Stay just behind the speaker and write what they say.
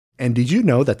And did you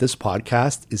know that this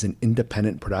podcast is an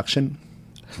independent production?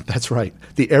 That's right.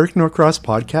 The Eric Norcross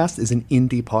podcast is an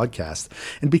indie podcast.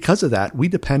 And because of that, we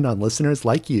depend on listeners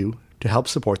like you to help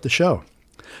support the show.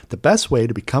 The best way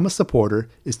to become a supporter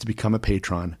is to become a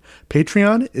patron.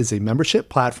 Patreon is a membership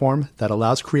platform that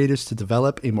allows creators to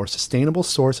develop a more sustainable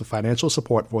source of financial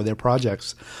support for their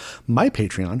projects. My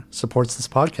Patreon supports this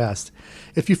podcast.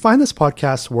 If you find this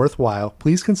podcast worthwhile,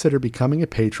 please consider becoming a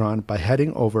patron by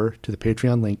heading over to the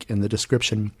Patreon link in the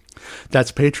description.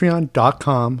 That's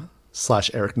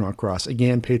patreon.com/Eric Norcross.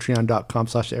 Again,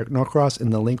 patreon.com/Eric Norcross,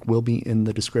 and the link will be in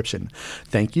the description.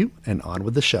 Thank you, and on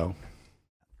with the show.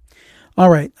 All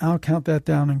right, I'll count that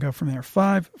down and go from there.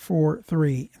 5, 4,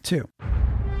 3, 2.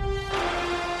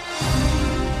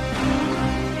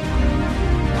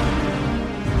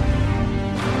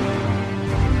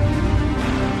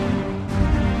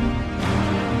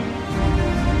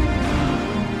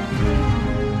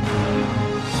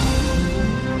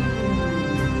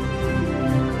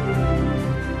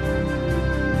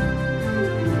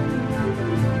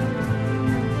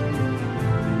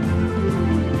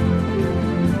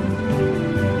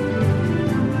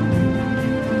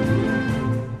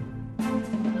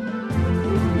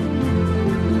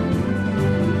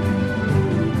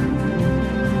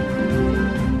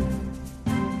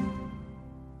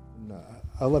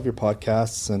 I love your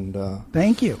podcasts, and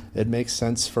thank you. It makes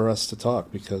sense for us to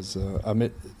talk because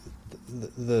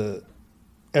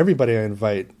everybody I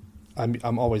invite,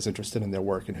 I'm always interested in their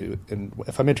work, and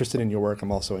if I'm interested in your work,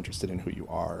 I'm also interested in who you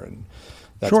are, and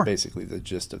that's basically the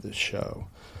gist of this show.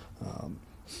 I'm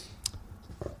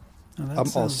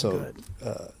also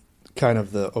kind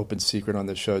of the open secret on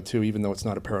this show too, even though it's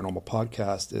not a paranormal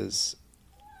podcast. Is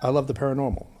I love the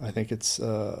paranormal. I think it's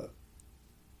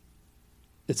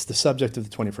the subject of the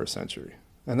 21st century.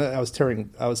 And I was telling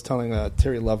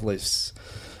Terry Lovelace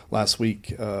last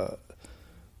week, I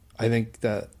think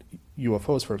that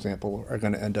UFOs, for example, are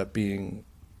going to end up being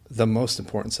the most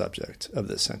important subject of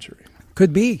this century.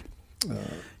 Could be.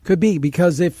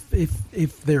 Because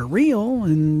if they're real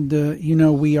and,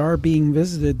 we are being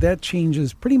visited, that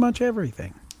changes pretty much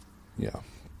everything. Yeah.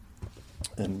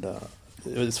 And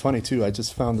it's funny, too. I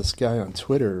just found this guy on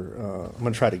Twitter. I'm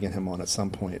going to try to get him on at some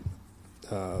point.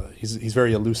 He's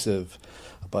very elusive,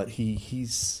 but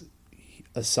he's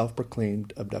a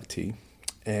self-proclaimed abductee,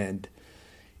 and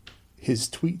his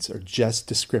tweets are just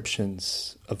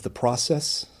descriptions of the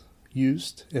process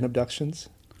used in abductions,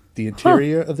 the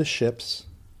interior of the ships,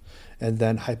 and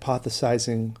then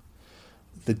hypothesizing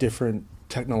the different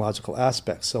technological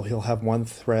aspects. So he'll have one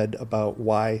thread about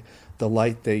why the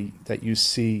light that you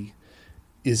see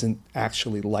isn't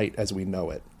actually light as we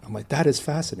know it. I'm like, that is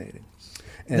fascinating.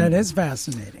 And that is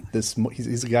fascinating.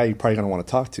 He's a guy you're probably going to want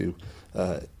to talk to.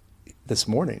 This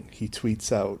morning, he tweets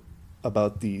out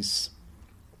about these.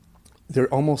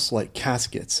 They're almost like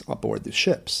caskets aboard the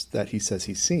ships that he says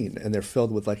he's seen, and they're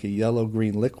filled with like a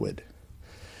yellow-green liquid.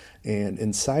 And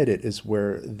inside it is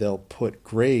where they'll put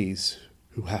grays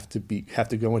who have to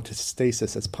go into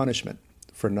stasis as punishment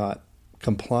for not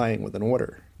complying with an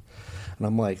order. And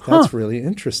I'm like, that's really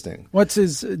interesting.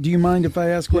 Do you mind if I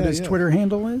ask what his Twitter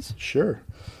handle is? Sure.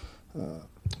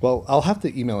 Well, I'll have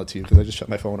to email it to you because I just shut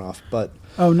my phone off. But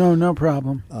oh, no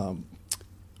problem.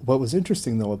 What was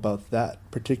interesting, though, about that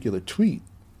particular tweet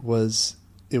was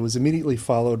it was immediately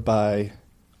followed by,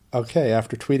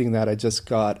 after tweeting that, I just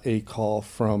got a call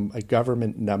from a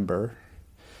government number.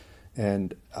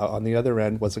 And on the other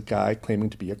end was a guy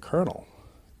claiming to be a colonel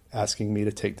asking me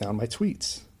to take down my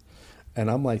tweets. And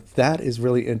I'm like, that is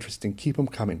really interesting. Keep them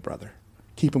coming, brother.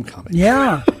 Keep them coming.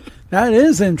 Yeah, that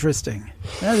is interesting.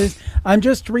 I'm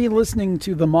just re-listening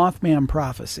to the Mothman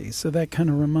prophecy, so that kind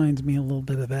of reminds me a little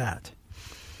bit of that.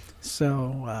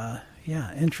 So,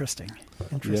 interesting.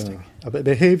 Yeah. But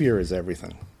behavior is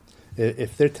everything.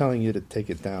 If they're telling you to take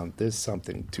it down, there's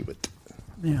something to it.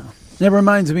 Yeah. That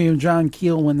reminds me of John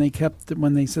Keel when they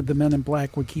said the men in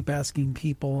black would keep asking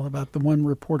people about the one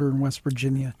reporter in West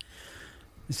Virginia.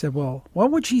 They said, well, what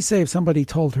would she say if somebody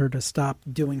told her to stop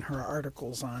doing her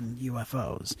articles on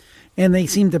UFOs? And they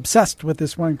seemed obsessed with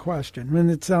this one question. And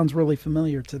it sounds really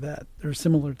familiar to that, or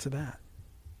similar to that.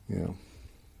 Yeah.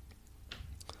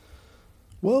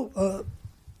 Well,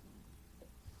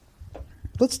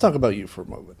 let's talk about you for a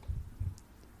moment.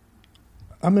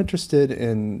 I'm interested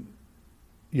in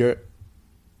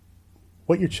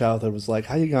what your childhood was like,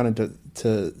 how you got into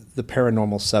the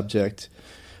paranormal subject.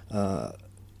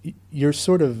 You're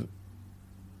sort of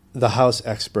the house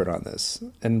expert on this.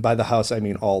 And by the house, I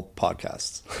mean all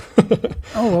podcasts.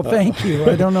 Oh, well, thank you.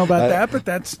 I don't know about that, but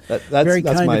that's very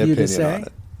kind of you to say.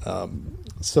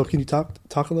 So can you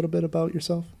talk a little bit about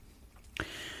yourself?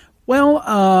 Well,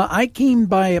 I came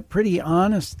by it pretty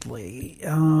honestly.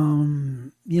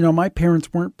 My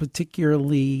parents weren't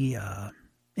particularly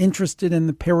interested in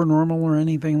the paranormal or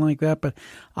anything like that, but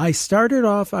I started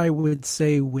off, I would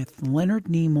say, with Leonard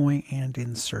Nimoy and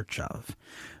In Search Of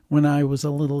when I was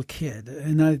a little kid.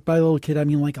 And by little kid, I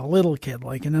mean like a little kid,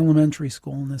 like in elementary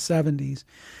school in the 70s.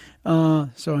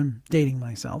 So I'm dating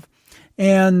myself.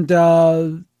 And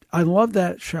I love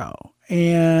that show.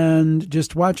 And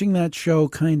just watching that show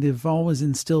kind of always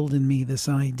instilled in me this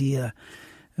idea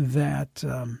that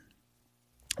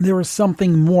there was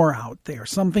something more out there,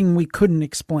 something we couldn't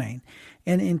explain.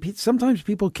 And sometimes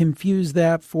people confuse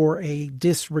that for a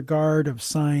disregard of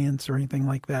science or anything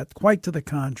like that. Quite to the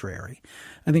contrary.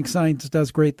 I think science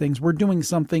does great things. We're doing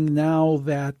something now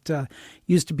that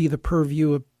used to be the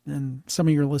purview of, and some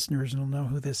of your listeners will know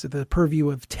who this is, the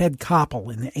purview of Ted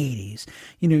Koppel in the 80s.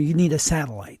 You need a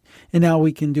satellite. And now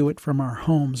we can do it from our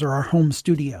homes or our home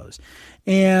studios.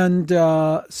 And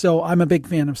so I'm a big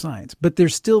fan of science. But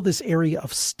there's still this area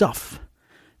of stuff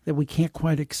that we can't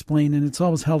quite explain. And it's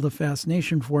always held a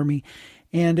fascination for me.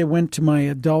 And it went to my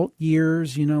adult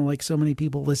years, like so many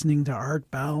people listening to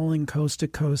Art Bell and Coast to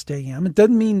Coast AM. It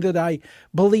doesn't mean that I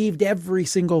believed every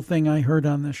single thing I heard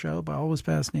on the show, but I was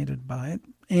fascinated by it.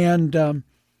 And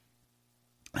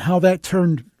how that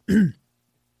turned into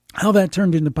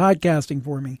podcasting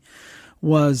for me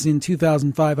was in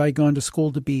 2005. I'd gone to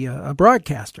school to be a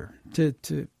broadcaster,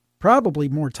 to probably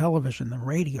more television than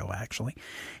radio, actually.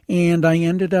 And I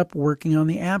ended up working on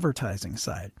the advertising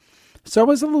side. So I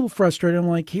was a little frustrated. I'm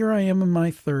like, here I am in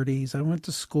my 30s. I went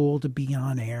to school to be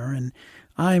on air, and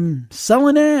I'm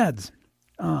selling ads,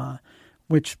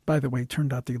 which, by the way,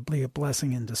 turned out to be a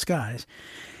blessing in disguise.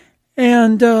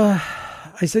 And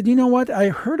I said, you know what? I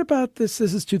heard about this.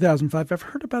 This is 2005. I've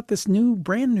heard about this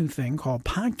brand new thing called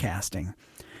podcasting.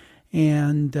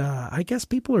 And I guess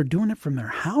people are doing it from their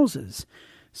houses.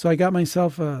 So I got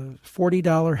myself a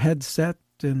 $40 headset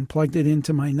and plugged it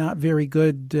into my not very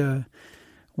good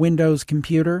Windows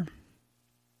computer,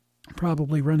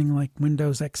 probably running like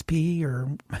Windows XP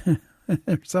or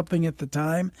or something at the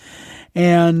time,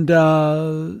 and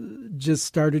just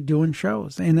started doing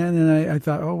shows. And then I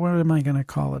thought, oh, what am I going to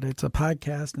call it? It's a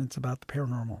podcast, and it's about the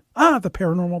paranormal. The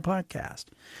Paranormal Podcast.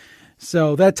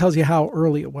 So that tells you how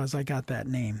early it was I got that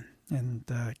name, and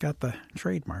got the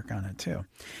trademark on it too.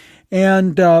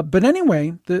 And but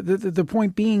anyway, the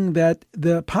point being that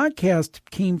the podcast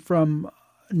came from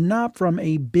not from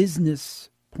a business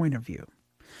point of view.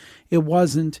 It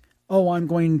wasn't, oh, I'm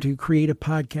going to create a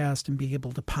podcast and be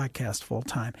able to podcast full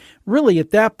time. Really,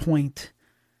 at that point,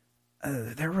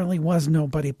 there really was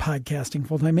nobody podcasting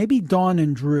full time. Maybe Dawn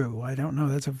and Drew. I don't know.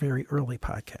 That's a very early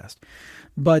podcast.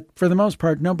 But for the most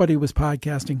part, nobody was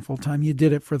podcasting full time. You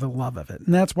did it for the love of it.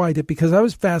 And that's why I did, because I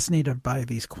was fascinated by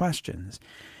these questions.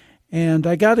 And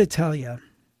I got to tell you,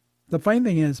 the funny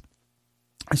thing is,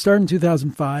 I started in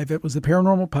 2005. It was the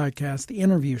Paranormal Podcast, the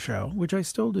interview show, which I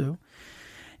still do,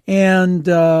 and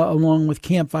along with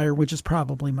Campfire, which is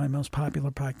probably my most popular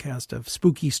podcast of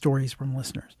spooky stories from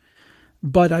listeners.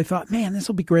 But I thought, man, this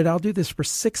will be great. I'll do this for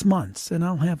 6 months, and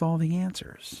I'll have all the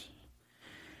answers.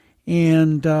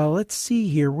 And let's see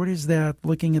here. What is that?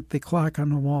 Looking at the clock on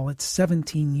the wall, it's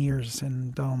 17 years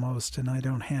and almost, and I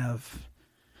don't have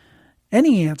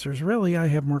any answers, really. I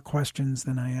have more questions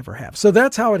than I ever have. So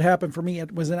that's how it happened for me.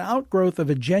 It was an outgrowth of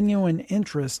a genuine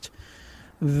interest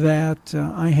that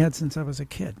I had since I was a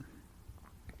kid.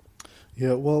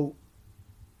 Yeah, well,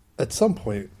 at some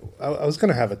point, I was going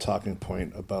to have a talking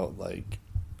point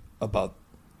about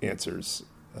answers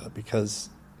because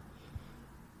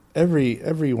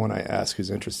everyone I ask who's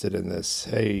interested in this,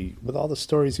 hey, with all the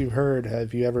stories you've heard,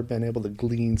 have you ever been able to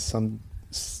glean some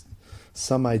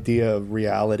idea of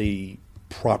reality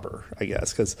proper, I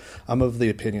guess, because I'm of the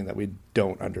opinion that we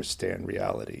don't understand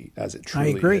reality as it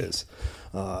truly is.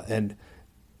 And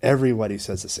everybody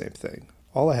says the same thing.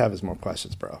 All I have is more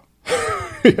questions, bro.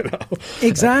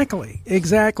 Exactly.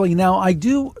 Now,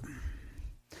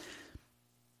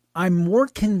 I'm more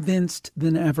convinced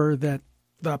than ever that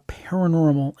the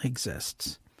paranormal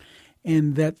exists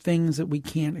and that things that we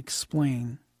can't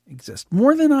explain exist,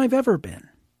 more than I've ever been.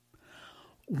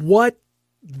 What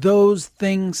those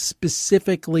things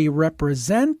specifically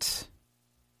represent,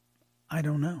 I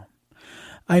don't know.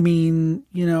 I mean,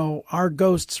 are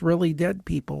ghosts really dead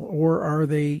people, or are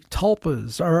they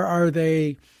tulpas, or are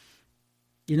they,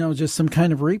 just some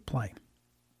kind of replay?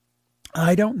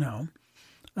 I don't know.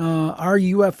 Are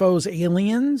UFOs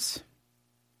aliens,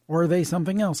 or are they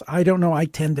something else? I don't know. I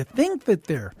tend to think that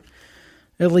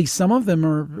at least some of them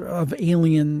are of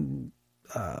alien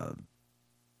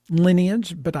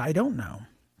lineage, but I don't know.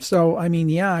 So, I mean,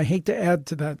 yeah, I hate to add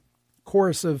to that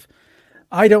chorus of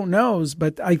I don't knows,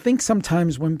 but I think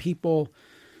sometimes when people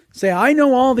say, I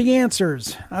know all the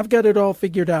answers, I've got it all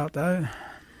figured out, I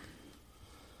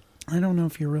don't know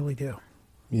if you really do.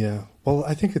 Yeah. Well,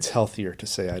 I think it's healthier to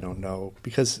say I don't know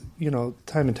because,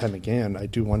 time and time again, I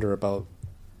do wonder about,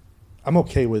 I'm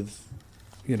okay with,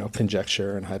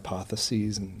 conjecture and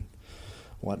hypotheses and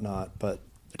whatnot, but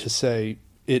to say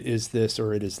it is this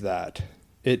or it is that,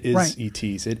 it is right.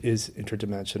 ETs, it is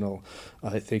interdimensional.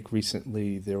 I think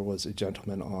recently there was a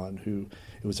gentleman on who,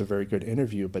 it was a very good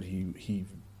interview, but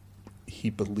he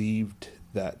believed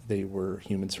that they were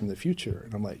humans from the future.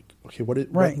 And I'm like, okay,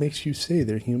 what makes you say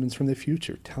they're humans from the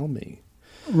future? Tell me.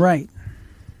 Right.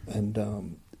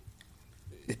 And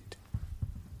it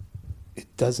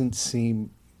doesn't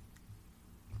seem,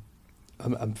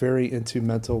 I'm very into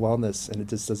mental wellness, and it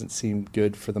just doesn't seem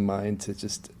good for the mind to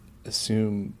just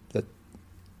assume that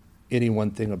any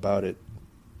one thing about it.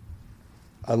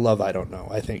 I don't know.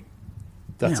 I think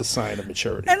that's a sign of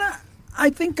maturity. And I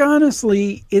think,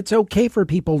 honestly, it's okay for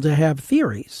people to have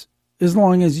theories as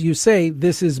long as you say,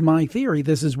 this is my theory,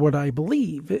 this is what I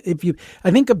believe.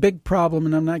 I think a big problem,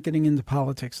 and I'm not getting into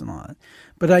politics and all that,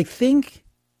 but I think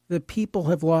that people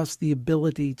have lost the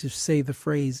ability to say the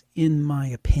phrase, in my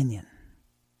opinion.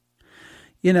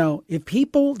 If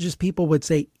people would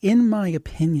say, in my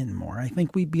opinion more, I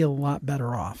think we'd be a lot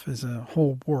better off as a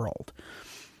whole world.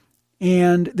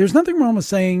 And there's nothing wrong with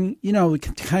saying, we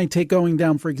can kind of take going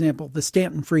down, for example, the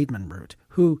Stanton Friedman route,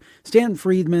 who Stanton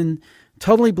Friedman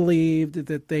totally believed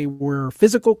that they were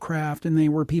physical craft and they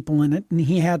were people in it. And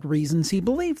he had reasons he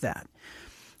believed that.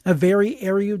 A very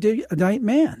erudite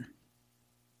man.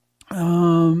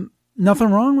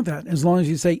 Nothing wrong with that, as long as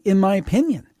you say, in my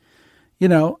opinion.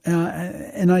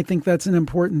 And I think that's an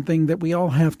important thing that we all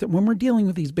have to, when we're dealing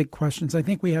with these big questions, I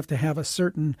think we have to have a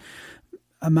certain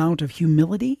amount of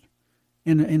humility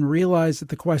and realize that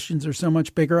the questions are so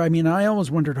much bigger. I mean, I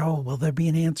always wondered, will there be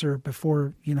an answer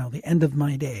before, the end of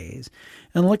my days?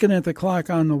 And looking at the clock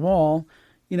on the wall,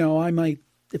 I might,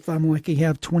 if I'm lucky,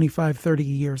 have 25, 30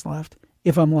 years left,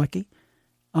 if I'm lucky.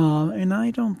 And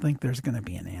I don't think there's going to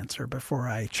be an answer before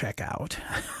I check out.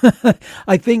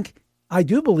 I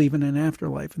do believe in an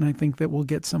afterlife, and I think that we'll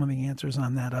get some of the answers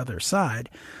on that other side.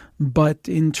 But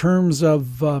in terms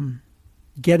of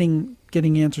getting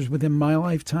answers within my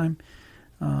lifetime,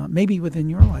 maybe within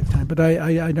your lifetime, but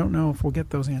I don't know if we'll get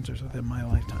those answers within my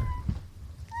lifetime.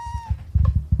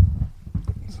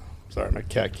 Sorry, my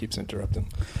cat keeps interrupting.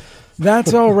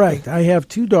 That's all right. I have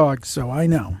 2 dogs, so I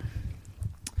know.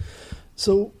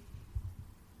 So,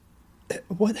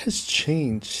 what has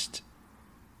changed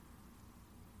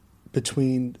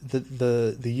between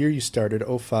the year you started,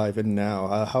 2005, and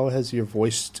now? How has your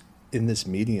voice in this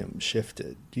medium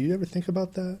shifted? Do you ever think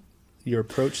about that? Your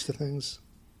approach to things?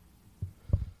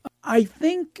 I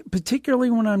think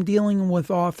particularly when I'm dealing with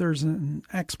authors and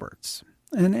experts,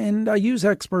 and I use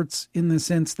experts in the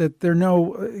sense that they're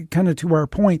kind of to our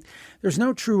point, there's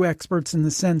no true experts in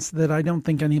the sense that I don't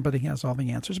think anybody has all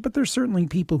the answers, but there's certainly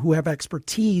people who have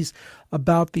expertise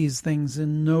about these things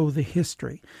and know the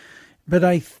history. But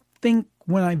I think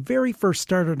when I very first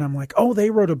started, I'm like, they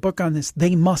wrote a book on this,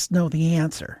 they must know the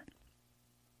answer.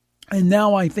 And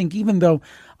now I think, even though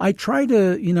I try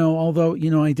to, although,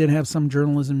 I did have some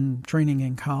journalism training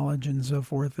in college and so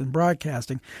forth and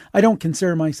broadcasting, I don't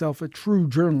consider myself a true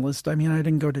journalist. I mean, I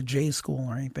didn't go to J school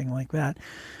or anything like that.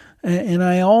 And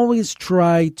I always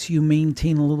try to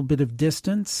maintain a little bit of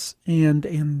distance and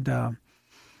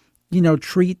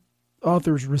treat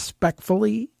authors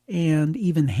respectfully and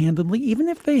even-handedly, even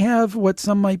if they have what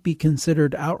some might be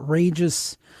considered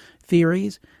outrageous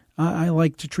theories. I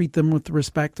like to treat them with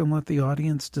respect and let the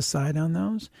audience decide on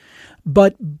those.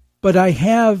 But I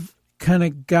have kind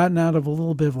of gotten out of a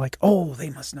little bit of like, they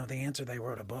must know the answer. They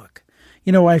wrote a book.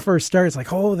 When I first started, it's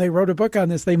like, they wrote a book on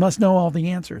this. They must know all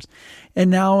the answers. And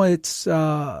now it's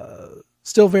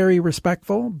still very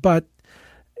respectful, but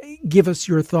give us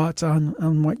your thoughts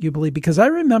on what you believe. Because I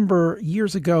remember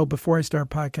years ago, before I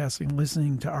started podcasting,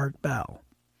 listening to Art Bell,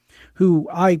 who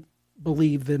I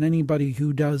believe that anybody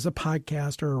who does a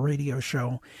podcast or a radio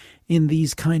show in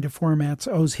these kind of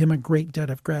formats owes him a great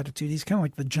debt of gratitude. He's kind of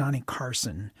like the Johnny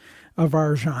Carson of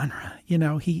our genre.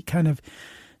 He kind of,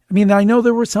 I know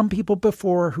there were some people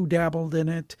before who dabbled in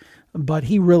it, but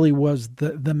he really was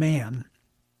the man.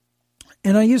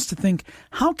 And I used to think,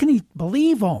 how can he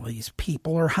believe all these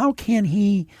people, or how can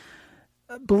he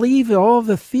believe all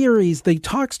the theories they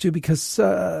talks to because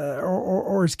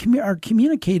are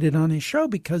communicated on his show,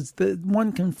 because the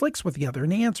one conflicts with the other?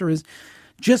 And the answer is,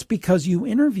 just because you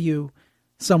interview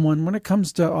someone, when it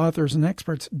comes to authors and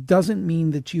experts, doesn't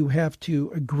mean that you have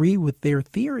to agree with their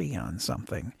theory on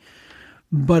something.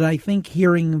 But I think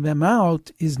hearing them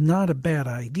out is not a bad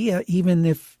idea, even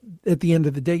if at the end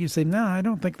of the day you say, no, I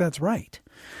don't think that's right.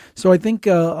 So I think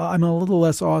I'm a little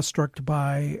less awestruck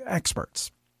by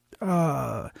experts.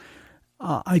 I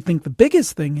think the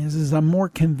biggest thing is I'm more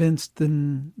convinced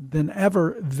than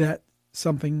ever that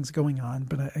something's going on.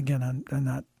 But again,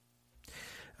 I'm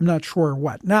not sure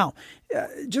what. Now,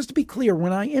 just to be clear,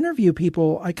 when I interview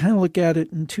people, I kind of look at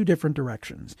it in two different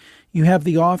directions. You have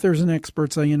the authors and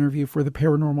experts I interview for the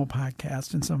Paranormal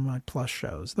podcast and some of my Plus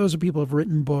shows. Those are people who have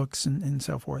written books and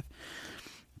so forth.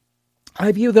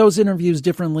 I view those interviews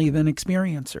differently than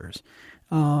experiencers.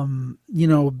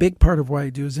 A big part of what I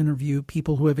do is interview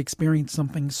people who have experienced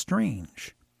something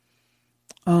strange.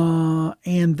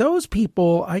 And those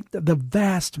people, the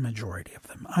vast majority of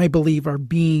them, I believe, are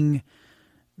being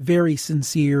very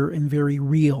sincere and very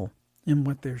real in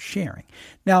what they're sharing.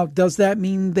 Now, does that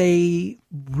mean they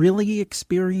really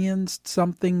experienced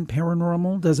something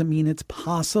paranormal? Does it mean it's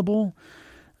possible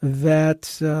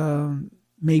that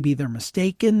maybe they're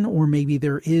mistaken, or maybe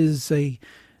there is a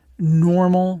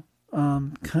normal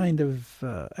kind of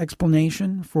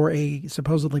explanation for a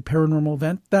supposedly paranormal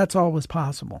event? That's always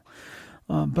possible.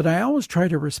 But I always try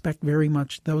to respect very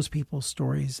much those people's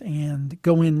stories and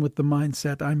go in with the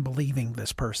mindset, I'm believing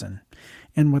this person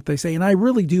and what they say. And I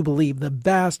really do believe the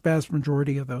vast, vast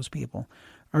majority of those people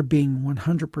are being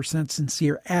 100%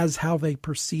 sincere as how they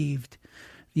perceived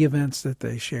the events that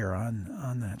they share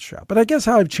on that show. But I guess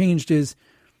how I've changed is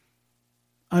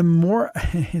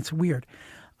it's weird.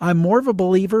 I'm more of a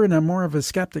believer and I'm more of a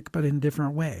skeptic, but in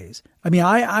different ways. I mean,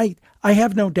 I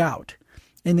have no doubt.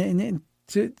 And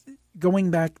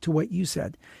going back to what you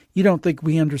said, you don't think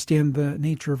we understand the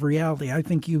nature of reality. I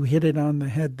think you hit it on the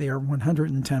head there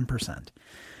 110%.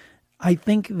 I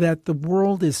think that the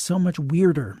world is so much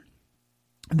weirder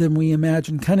than we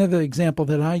imagine. Kind of the example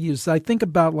that I use, I think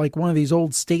about like one of these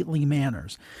old stately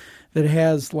manors that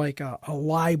has like a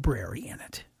library in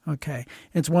it. Okay.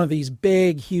 It's one of these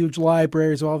big, huge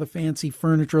libraries, all the fancy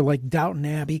furniture, like Downton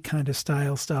Abbey kind of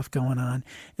style stuff going on,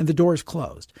 and the door's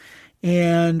closed.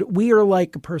 And we are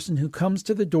like a person who comes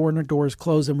to the door and the door is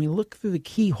closed, and we look through the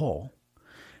keyhole.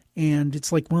 And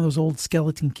it's like one of those old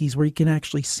skeleton keys where you can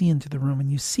actually see into the room.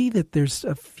 And you see that there's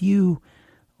a few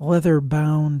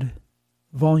leather-bound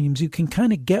volumes. You can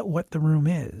kind of get what the room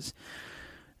is.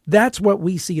 That's what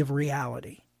we see of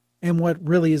reality. And what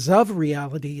really is of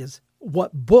reality is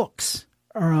what books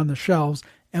are on the shelves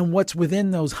and what's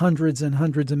within those hundreds and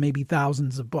hundreds and maybe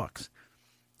thousands of books.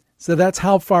 So that's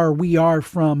how far we are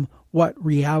from what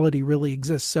reality really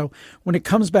exists. So when it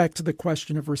comes back to the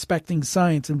question of respecting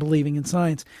science and believing in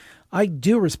science, I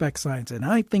do respect science, and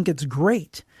I think it's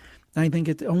great. I think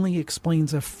it only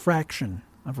explains a fraction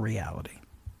of reality.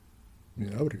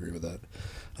 Yeah, I would agree with that.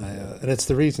 And it's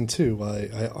the reason too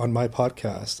why on my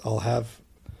podcast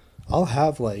I'll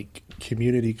have like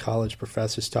community college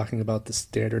professors talking about the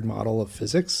standard model of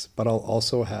physics, but I'll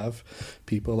also have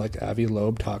people like Avi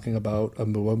Loeb talking about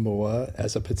Oumuamua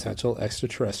as a potential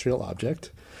extraterrestrial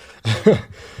object.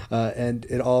 And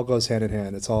it all goes hand in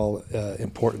hand. It's all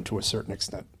important to a certain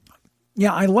extent.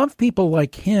 Yeah, I love people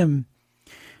like him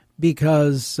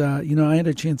because, I had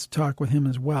a chance to talk with him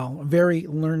as well. Very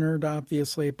learned,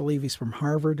 obviously. I believe he's from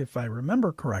Harvard, if I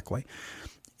remember correctly.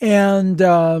 And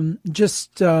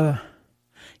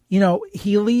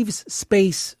he leaves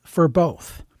space for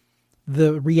both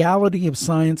the reality of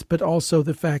science, but also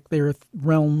the fact there are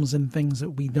realms and things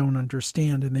that we don't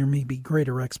understand, and there may be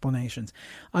greater explanations.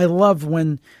 I love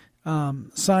when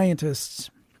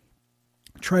scientists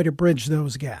try to bridge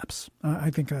those gaps. I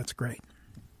think that's great.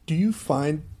 Do you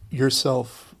find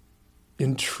yourself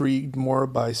intrigued more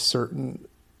by certain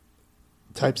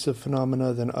types of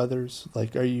phenomena than others?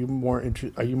 Like, are you more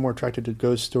attracted to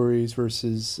ghost stories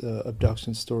versus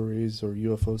abduction stories or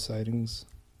UFO sightings?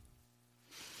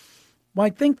 Well, I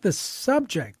think the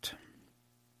subject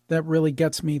that really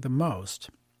gets me the most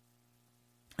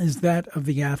is that of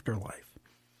the afterlife.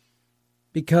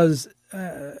 Because,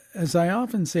 as I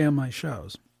often say on my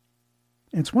shows,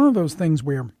 it's one of those things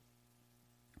where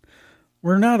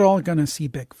we're not all going to see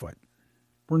Bigfoot.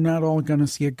 We're not all going to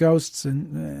see ghosts,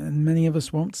 and many of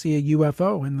us won't see a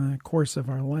UFO in the course of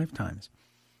our lifetimes.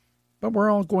 But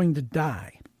we're all going to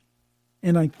die.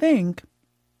 And I think,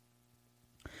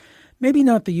 maybe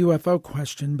not the UFO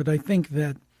question, but I think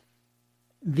that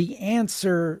the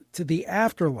answer to the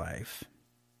afterlife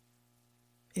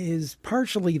is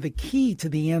partially the key to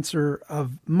the answer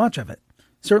of much of it.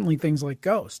 Certainly things like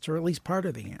ghosts, or at least part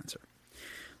of the answer.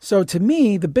 So to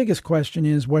me, the biggest question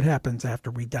is what happens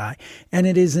after we die? And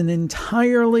it is an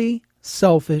entirely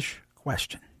selfish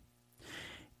question.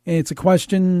 It's a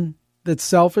question that's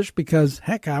selfish because,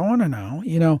 heck, I want to know,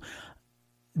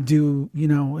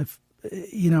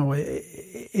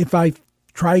 if I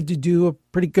tried to do a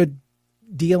pretty good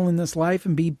deal in this life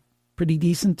and be pretty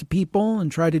decent to people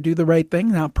and try to do the right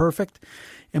thing, not perfect,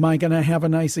 am I going to have a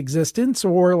nice existence?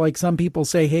 Or like some people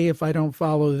say, hey, if I don't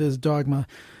follow this dogma,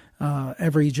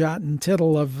 every jot and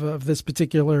tittle of this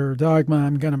particular dogma,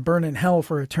 I'm going to burn in hell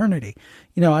for eternity.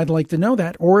 I'd like to know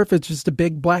that. Or if it's just a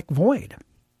big black void.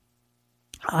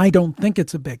 I don't think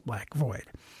it's a big black void.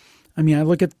 I mean, I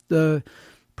look at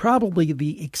probably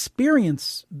the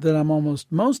experience that I'm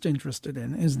almost most interested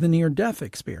in is the near-death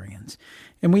experience.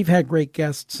 And we've had great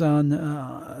guests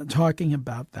on talking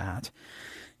about that.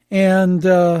 And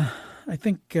I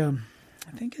think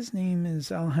his name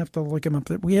is, I'll have to look him up.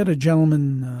 We had a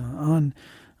gentleman on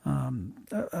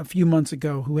a few months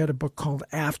ago who had a book called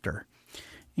After.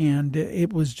 And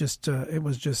it was just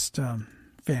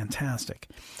fantastic.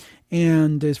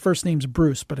 And his first name's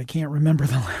Bruce, but I can't remember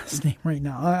the last name right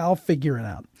now. I'll figure it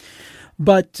out.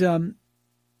 But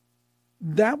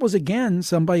that was, again,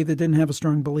 somebody that didn't have a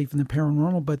strong belief in the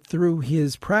paranormal, but through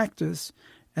his practice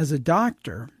as a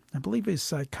doctor, I believe he's a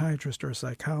psychiatrist or a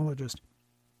psychologist,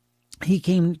 he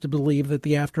came to believe that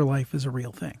the afterlife is a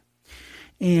real thing.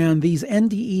 And these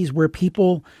NDEs where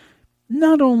people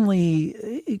not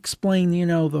only explain,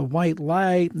 the white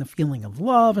light and the feeling of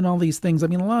love and all these things. I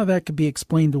mean, a lot of that could be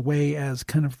explained away as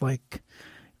kind of like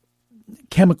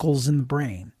chemicals in the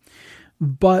brain,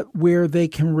 but where they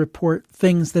can report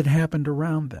things that happened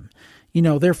around them.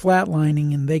 They're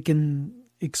flatlining and they can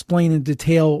explain in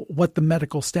detail what the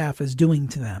medical staff is doing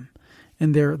to them,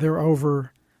 and they're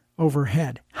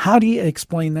overhead. How do you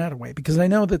explain that away? Because I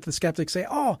know that the skeptics say,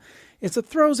 oh, it's the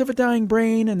throes of a dying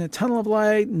brain and a tunnel of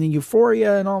light and the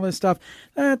euphoria and all this stuff.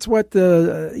 That's what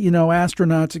the,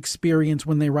 astronauts experience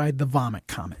when they ride the Vomit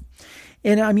Comet.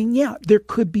 And I mean, yeah, there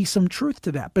could be some truth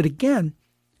to that. But again,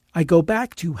 I go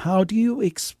back to how do you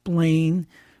explain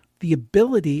the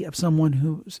ability of someone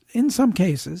who's, in some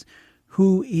cases,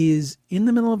 who is in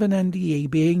the middle of an NDA,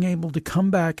 being able to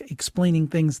come back explaining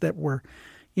things that were,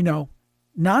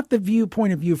 not the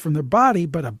point of view from their body,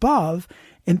 but above,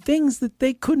 and things that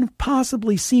they couldn't have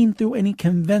possibly seen through any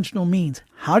conventional means.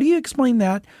 How do you explain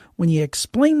that? When you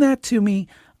explain that to me,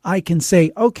 I can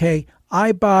say, okay,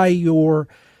 I buy your,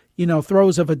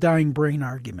 throes of a dying brain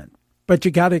argument. But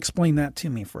you got to explain that to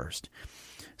me first.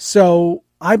 So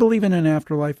I believe in an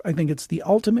afterlife. I think it's the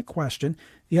ultimate question.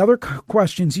 The other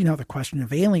questions, the question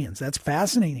of aliens, that's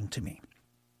fascinating to me.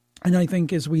 And I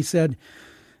think, as we said,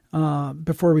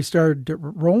 before we started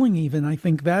rolling even, I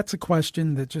think that's a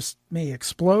question that just may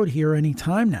explode here any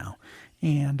time now.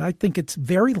 And I think it's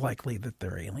very likely that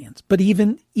they're aliens. But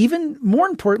even more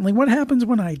importantly, what happens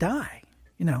when I die?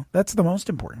 That's the most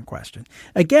important question.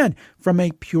 Again, from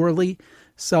a purely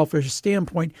selfish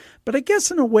standpoint. But I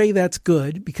guess in a way that's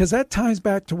good, because that ties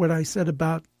back to what I said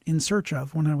about In Search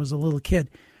Of when I was a little kid.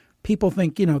 People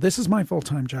think, this is my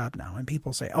full-time job now. And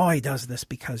people say, oh, he does this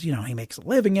because, he makes a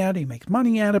living at it, he makes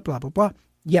money at it, blah, blah, blah.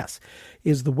 Yes,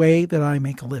 is the way that I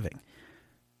make a living.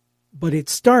 But it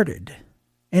started,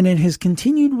 and it has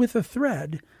continued with a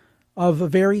thread of a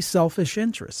very selfish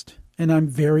interest. And I'm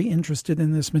very interested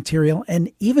in this material.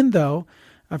 And even though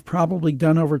I've probably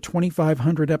done over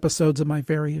 2,500 episodes of my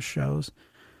various shows,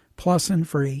 plus and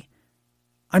free,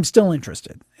 I'm still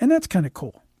interested. And that's kind of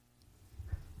cool.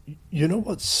 You know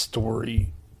what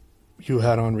story you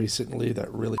had on recently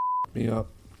that really me up?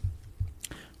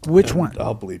 Which one?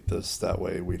 I'll bleep this, that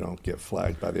way we don't get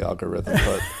flagged by the algorithm,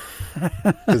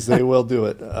 but because they will do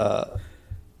it.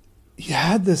 You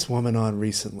had this woman on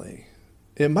recently.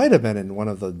 It might have been in one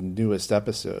of the newest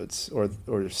episodes,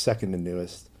 or second to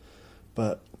newest,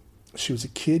 but she was a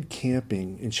kid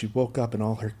camping, and she woke up and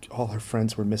all her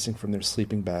friends were missing from their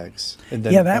sleeping bags. And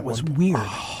then that was weird.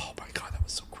 Oh my God, that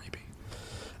was so creepy.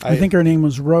 I think her name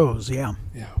was Rose. Yeah.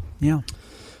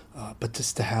 But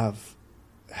just to have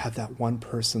that one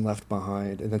person left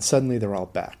behind, and then suddenly they're all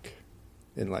back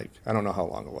in I don't know how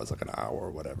long it was, like an hour or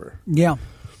whatever. Yeah.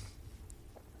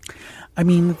 I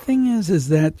mean, the thing is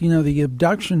that, the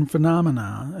abduction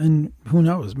phenomena, and who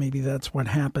knows, maybe that's what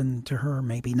happened to her,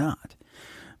 maybe not.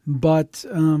 But,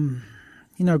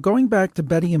 going back to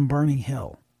Betty and Barney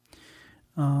Hill,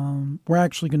 we're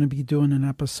actually going to be doing an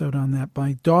episode on that.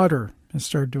 My daughter has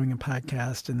started doing a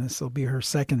podcast, and this will be her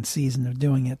second season of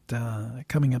doing it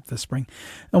coming up this spring.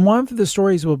 And one of the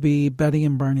stories will be Betty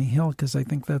and Barney Hill, because I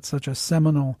think that's such a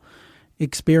seminal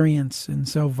experience and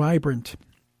so vibrant.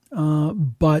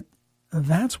 But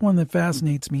that's one that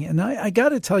fascinates me. And I got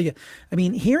to tell you, I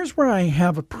mean, here's where I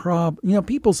have a problem. You know,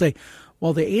 people say,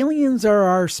 well, the aliens are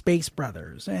our space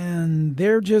brothers and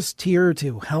they're just here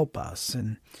to help us.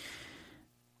 And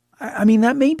I mean,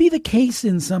 that may be the case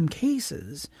in some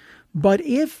cases, but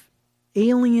if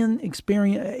alien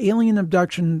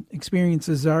abduction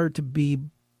experiences are to be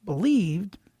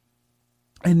believed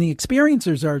and the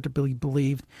experiencers are to be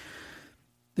believed,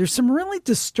 there's some really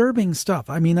disturbing stuff.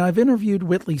 I mean, I've interviewed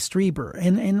Whitley Strieber,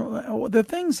 and the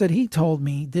things that he told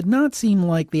me did not seem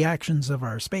like the actions of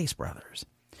our space brothers.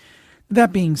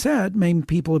 That being said, many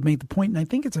people have made the point, and I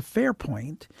think it's a fair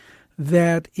point,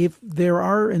 that if there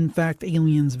are, in fact,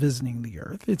 aliens visiting the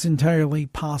Earth, it's entirely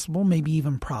possible, maybe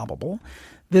even probable,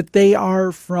 that they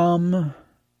are from,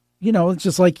 you know, it's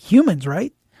just like humans,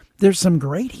 right? There's some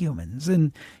great humans,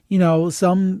 and, you know,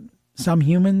 some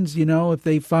humans, you know, if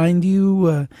they find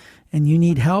you and you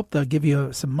need help, they'll give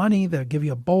you some money, they'll give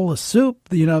you a bowl of soup,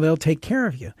 you know, they'll take care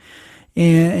of you.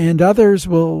 And others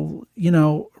will, you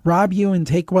know, rob you and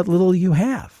take what little you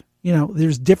have. You know,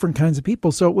 there's different kinds of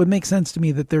people. So it would make sense to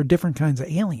me that there are different kinds of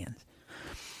aliens.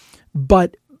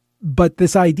 But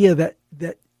this idea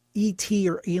that ET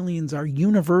or aliens are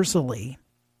universally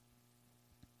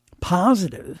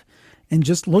positive and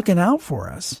just looking out for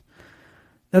us,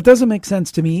 that doesn't make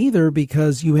sense to me either,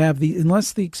 because you have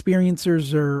unless the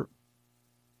experiencers are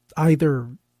either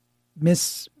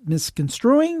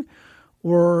misconstruing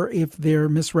or if they're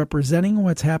misrepresenting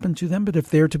what's happened to them. But if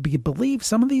they're to be believed,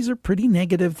 some of these are pretty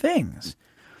negative things.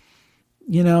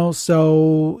 You know,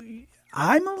 so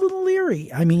I'm a little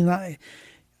leery. I mean,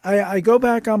 I go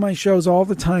back on my shows all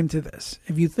the time to this.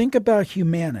 If you think about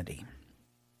humanity,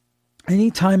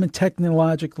 anytime a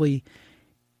technologically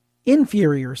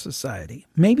inferior society,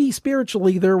 maybe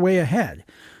spiritually they're way ahead,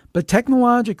 but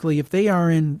technologically, if they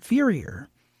are inferior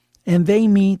and they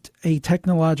meet a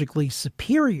technologically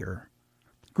superior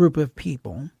group of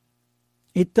people,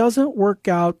 it doesn't work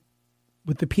out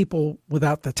with the people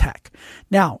without the tech.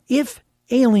 Now, if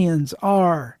aliens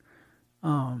are,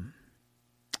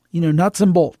 nuts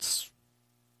and bolts,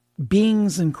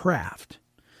 beings and craft,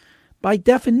 by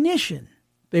definition,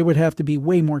 they would have to be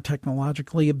way more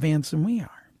technologically advanced than we are.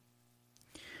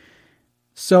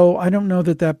 So I don't know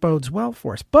that bodes well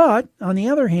for us. But on the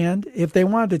other hand, if they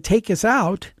wanted to take us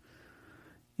out,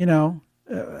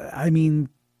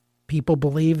 people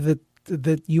believe that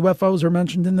UFOs are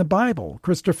mentioned in the Bible.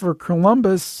 Christopher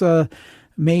Columbus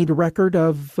made record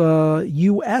of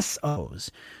USOs.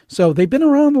 So they've been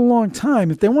around a long time.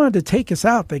 If they wanted to take us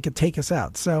out, they could take us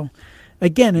out. So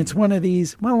again, it's one of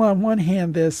these, well, on one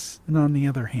hand this, and on the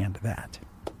other hand that.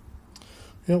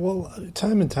 Yeah, well,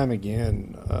 time and time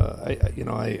again,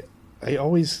 I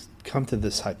always come to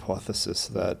this hypothesis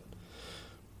that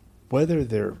whatever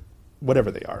they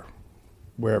are,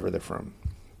 wherever they're from,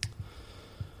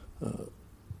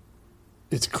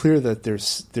 it's clear that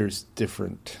there's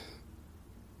different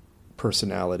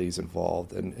personalities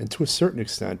involved, and to a certain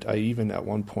extent, I even at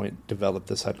one point developed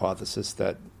this hypothesis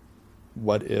that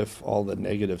what if all the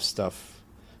negative stuff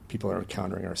people are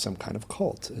encountering are some kind of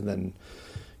cult, and then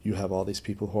you have all these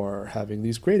people who are having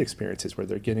these great experiences where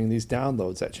they're getting these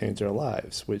downloads that change their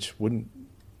lives, which it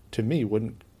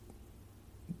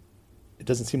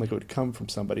doesn't seem like it would come from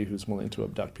somebody who's willing to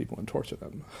abduct people and torture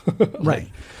them. Right.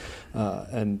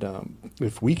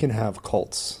 If we can have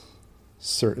cults,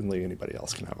 certainly anybody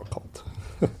else can have a cult.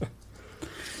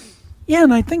 Yeah,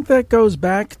 and I think that goes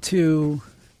back to,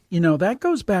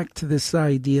 this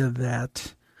idea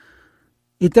that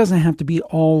it doesn't have to be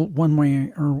all one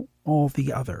way or all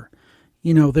the other.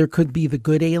 There could be the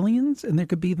good aliens and there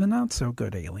could be the not so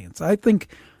good aliens. I think,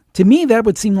 to me, that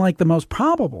would seem like the most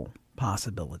probable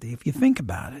possibility if you think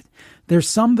about it. There's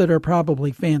some that are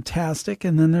probably fantastic,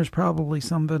 and then there's probably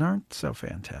some that aren't so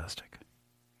fantastic.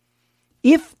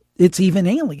 If it's even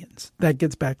aliens, that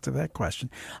gets back to that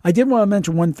question. I did want to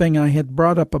mention one thing. I had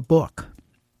brought up a book.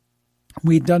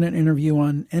 We'd done an interview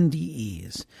on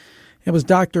NDEs. It was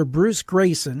Dr. Bruce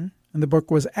Grayson, and the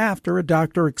book was After a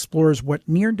Doctor Explores What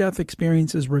Near-Death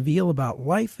Experiences Reveal About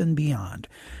Life and Beyond.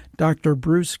 Dr.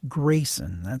 Bruce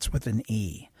Grayson, that's with an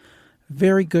E.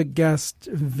 Very good guest,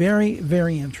 very,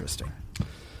 very interesting.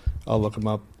 I'll look him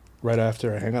up right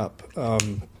after I hang up.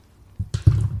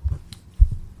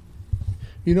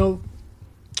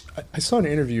 I saw an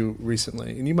interview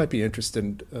recently, and you might be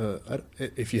interested,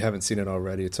 if you haven't seen it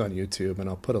already. It's on YouTube, and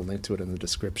I'll put a link to it in the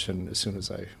description as soon as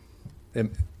I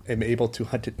am able to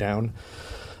hunt it down.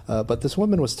 But this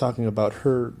woman was talking about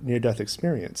her near-death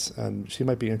experience, and she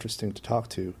might be interesting to talk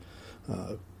to.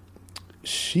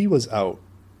 She was out,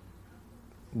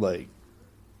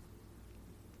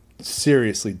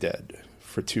 seriously dead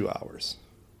for 2 hours.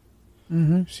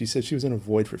 Mm-hmm. She said she was in a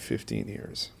void for 15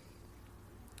 years.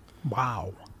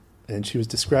 Wow. And she was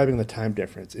describing the time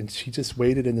difference. And she just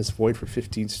waited in this void for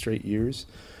 15 straight years.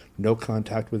 No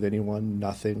contact with anyone,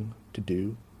 nothing to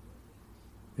do.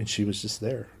 And she was just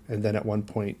there. And then at one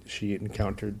point she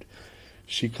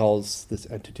calls this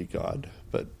entity God.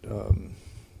 But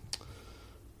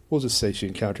we'll just say she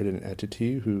encountered an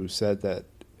entity who said that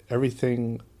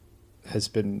everything has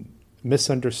been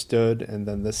misunderstood. And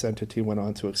then this entity went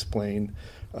on to explain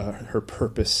her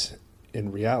purpose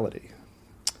in reality.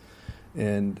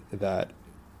 And that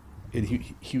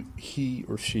he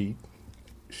or she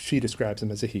describes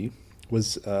him as a he,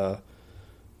 was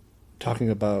talking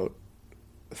about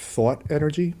thought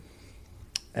energy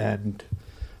and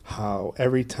how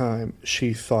every time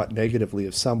she thought negatively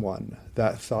of someone,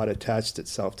 that thought attached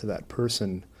itself to that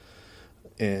person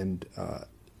and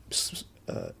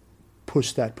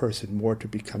pushed that person more to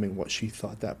becoming what she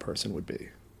thought that person would be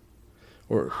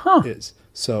or is.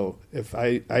 So if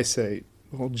I say,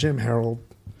 well, Jim Harold,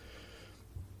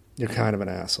 you're kind of an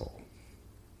asshole.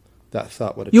 That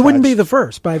thought would attach. You wouldn't be the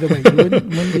first, by the way. You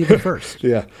wouldn't be the first.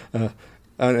 Yeah.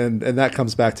 And that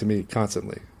comes back to me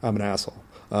constantly. I'm an asshole.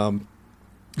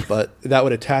 But that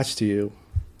would attach to you,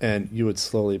 and you would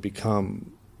slowly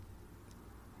become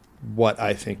what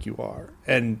I think you are.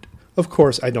 And, of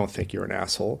course, I don't think you're an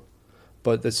asshole,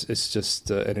 but this is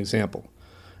just an example.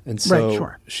 And so right,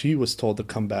 sure. She was told to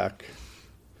come back,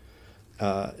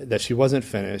 that she wasn't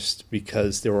finished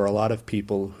because there were a lot of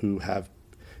people who have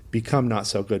become not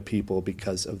so good people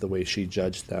because of the way she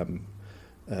judged them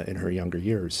in her younger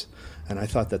years. And I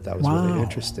thought that was really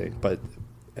interesting. But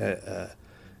the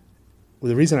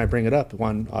reason I bring it up,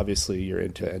 one, obviously you're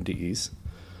into NDEs,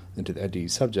 into the NDE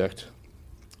subject.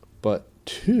 But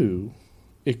two,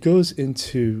 it goes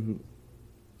into,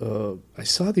 I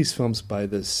saw these films by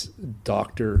this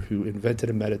doctor who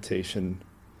invented a meditation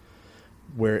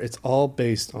where it's all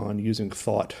based on using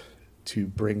thought to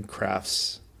bring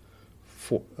crafts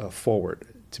forward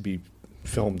to be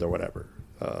filmed or whatever.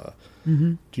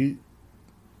 Mm-hmm. Do you?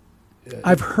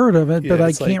 I've heard of it, but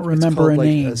I can't remember a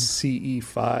name. A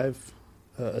CE5,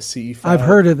 a CE5. I've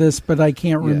heard of this, but I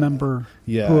can't remember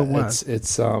who it was.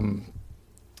 It's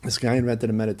this guy invented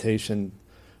a meditation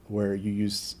where you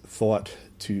use thought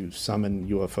to summon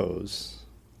UFOs.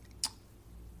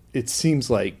 It seems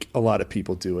like a lot of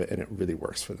people do it, and it really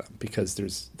works for them because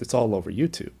it's all over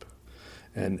YouTube,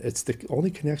 and it's the only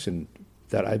connection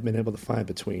that I've been able to find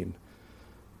between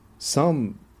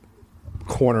some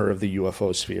corner of the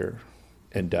UFO sphere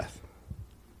and death,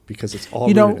 because it's all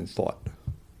rooted in thought.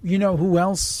 You know who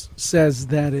else says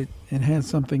that it has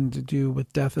something to do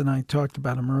with death, and I talked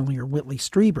about him earlier, Whitley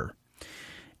Strieber.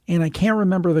 And I can't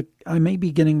remember I may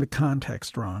be getting the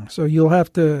context wrong, so you'll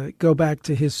have to go back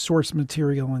to his source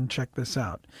material and check this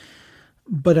out.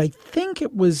 But I think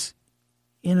it was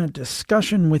in a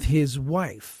discussion with his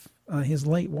wife, his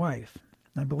late wife,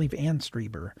 I believe Ann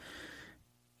Strieber,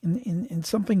 and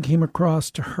something came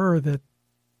across to her that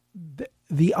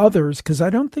the others, because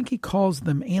I don't think he calls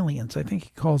them aliens, I think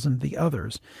he calls them the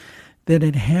others, that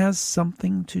it has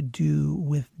something to do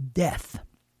with death.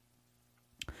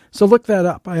 So look that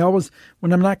up. I always,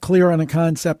 when I'm not clear on a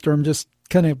concept or I'm just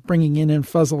kind of bringing in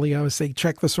fuzzily, I always say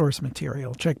check the source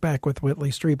material, check back with Whitley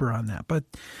Strieber on that. But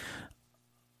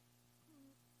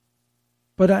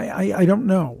I don't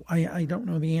know. I don't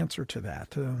know the answer to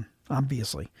that,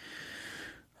 obviously.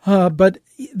 But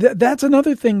that's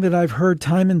another thing that I've heard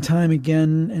time and time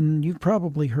again, and you've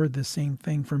probably heard the same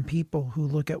thing from people who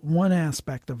look at one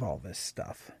aspect of all this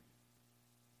stuff,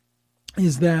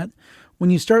 is that when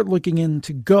you start looking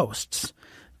into ghosts,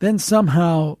 then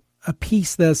somehow a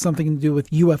piece that has something to do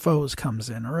with UFOs comes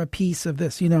in, or a piece of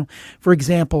this. You know, for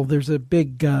example, there's a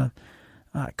big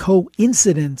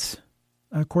coincidence,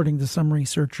 according to some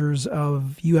researchers,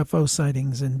 of UFO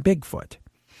sightings in Bigfoot.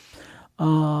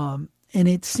 And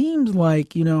it seems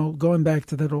like, you know, going back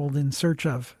to that old In Search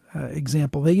Of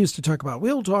example, they used to talk about,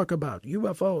 we'll talk about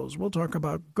UFOs, we'll talk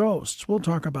about ghosts, we'll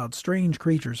talk about strange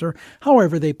creatures, or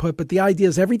however they put, but the idea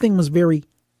is everything was very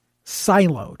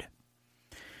siloed.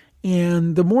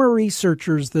 And the more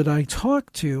researchers that I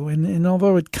talk to, and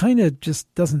although it kind of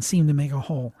just doesn't seem to make a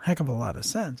whole heck of a lot of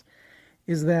sense,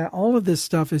 is that all of this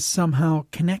stuff is somehow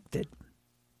connected.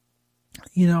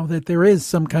 You know, that there is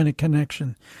some kind of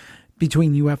connection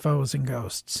between UFOs and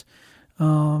ghosts,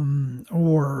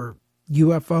 or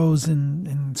UFOs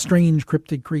and strange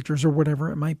cryptid creatures, or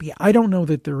whatever it might be. I don't know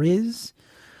that there is,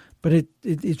 but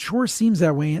it sure seems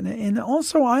that way. And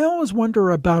also, I always wonder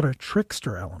about a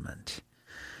trickster element.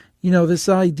 this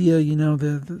idea,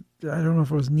 the I don't know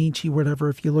if it was Nietzsche, whatever.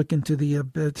 If you look into the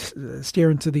abyss,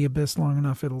 stare into the abyss long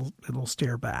enough, it'll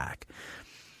stare back.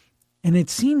 And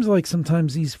it seems like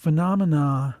sometimes these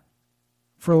phenomena,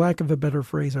 for lack of a better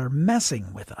phrase, are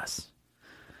messing with us.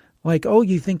 Like, oh,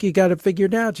 you think you got it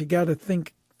figured out? You got to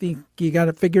think you got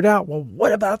it figured out. Well,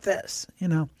 what about this?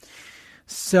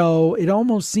 So it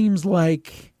almost seems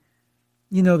like,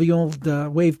 the old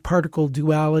wave-particle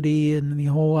duality and the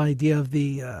whole idea of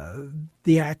the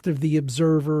act of the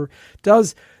observer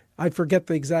does, I forget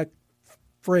the exact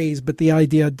phrase, but the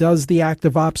idea, does the act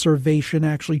of observation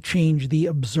actually change the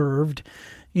observed?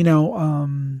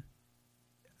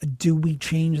 Do we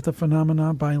change the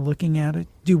phenomena by looking at it?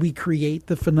 Do we create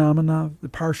the phenomena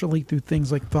partially through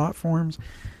things like thought forms?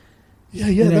 Yeah,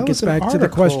 and that gets was back to the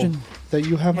question that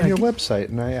you have on your website,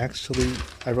 and I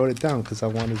wrote it down because I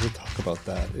wanted to talk about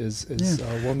that. Is a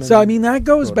woman? So I mean, that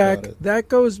goes back. That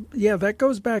goes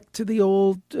back to the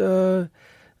old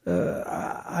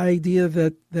idea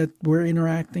that we're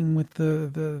interacting with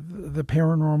the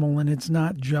paranormal, and it's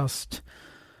not just.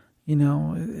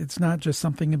 It's not just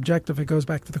something objective. It goes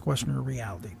back to the question of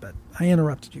reality. But I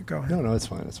interrupted you. Go ahead. No, it's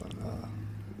fine. It's fine.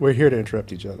 We're here to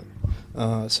interrupt each other.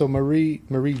 So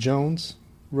Marie Jones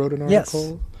wrote an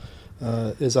article.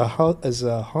 Yes. Is a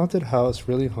haunted house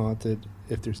really haunted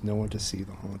if there's no one to see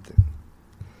the haunting?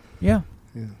 Yeah.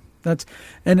 That's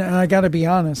and I got to be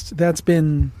honest. That's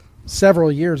been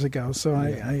several years ago, so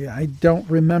I don't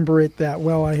remember it that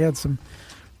well. I had some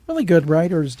really good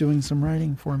writers doing some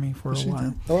writing for me for a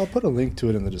while. I'll put a link to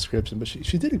it in the description. But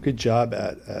she did a good job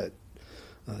at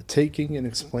taking and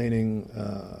explaining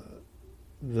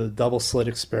the double slit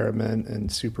experiment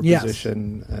and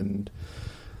superposition, and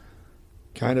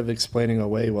kind of explaining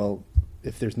away, well,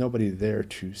 if there's nobody there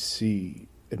to see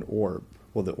an orb,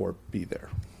 will the orb be there?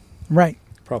 Right.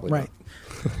 Probably right.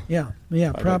 not.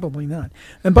 Yeah, probably not.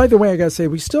 And by the way, I got to say,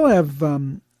 we still have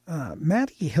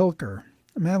Maddie Hilker.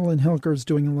 Madeline Hilker is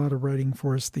doing a lot of writing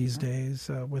for us these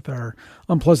days with our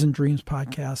Unpleasant Dreams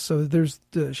podcast. So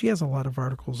she has a lot of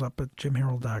articles up at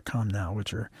jimharold.com now,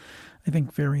 which are, I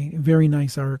think, very, very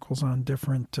nice articles on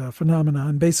different phenomena.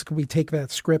 And basically we take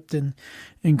that script and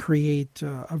create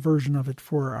a version of it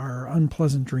for our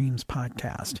Unpleasant Dreams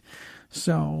podcast.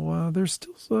 So there's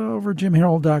still, over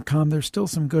jimharold.com, there's still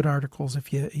some good articles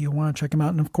if you want to check them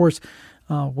out. And of course,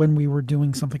 when we were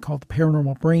doing something called the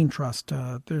Paranormal Brain Trust,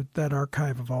 that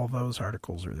archive of all those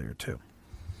articles are there too.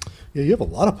 Yeah, you have a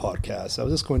lot of podcasts. I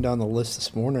was just going down the list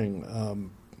this morning,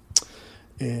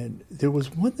 and there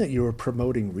was one that you were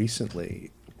promoting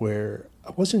recently where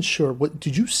I wasn't sure. What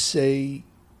did you say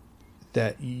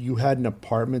that you had an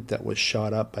apartment that was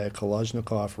shot up by a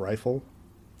Kalashnikov rifle?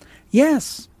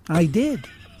 Yes, I did.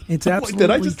 It's absolutely true.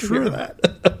 Did I just hear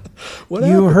that? What you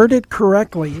happened? heard it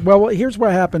correctly. Well, here's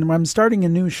what happened. I'm starting a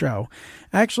new show,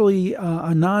 actually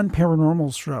a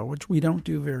non-paranormal show, which we don't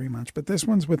do very much. But this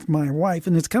one's with my wife,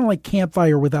 and it's kind of like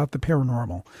Campfire without the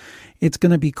paranormal. It's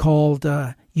going to be called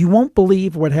You Won't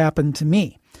Believe What Happened to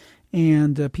Me.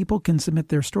 And people can submit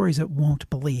their stories at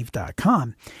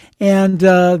won'tbelieve.com. And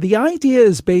the idea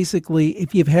is basically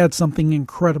if you've had something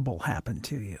incredible happen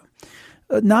to you.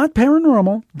 Not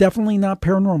paranormal, definitely not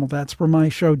paranormal. That's for my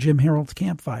show, Jim Harold's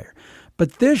Campfire.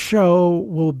 But this show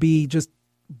will be just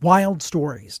wild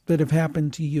stories that have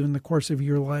happened to you in the course of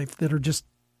your life that are just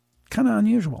kind of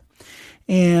unusual.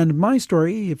 And my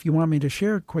story, if you want me to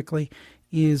share it quickly,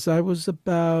 is I was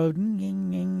about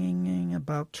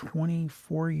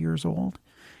 24 years old,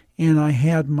 and I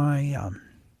had my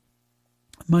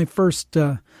my first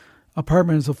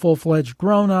apartment as a full-fledged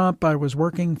grown-up. I was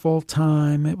working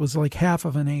full-time. It was like half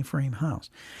of an A-frame house.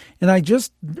 And I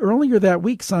just, earlier that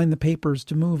week, signed the papers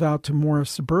to move out to more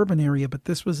suburban area, but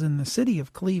this was in the city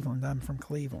of Cleveland. I'm from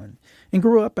Cleveland and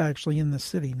grew up actually in the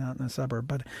city, not in the suburb.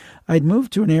 But I'd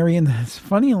moved to an area, and that's,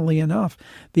 funnily enough,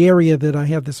 the area that I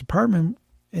had this apartment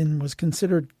in was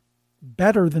considered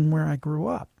better than where I grew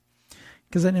up,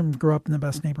 because I didn't grow up in the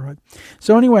best neighborhood.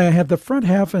 So anyway, I had the front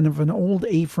half of an old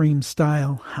A-frame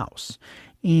style house.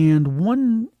 And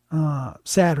one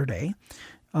Saturday,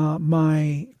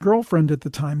 my girlfriend at the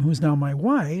time, who's now my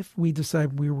wife, we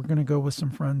decided we were going to go with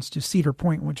some friends to Cedar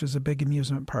Point, which is a big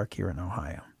amusement park here in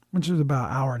Ohio, which is about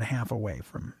an hour and a half away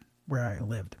from where I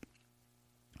lived.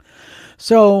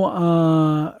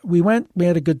 So we went, we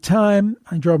had a good time.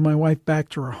 I drove my wife back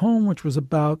to her home, which was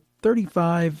about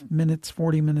 35 minutes,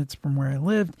 40 minutes from where I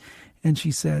lived. And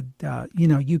she said,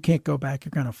 you can't go back.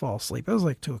 You're going to fall asleep. It was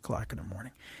like 2:00 in the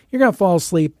morning. You're going to fall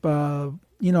asleep. I'm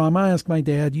going to ask my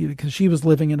dad, because she was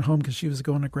living at home because she was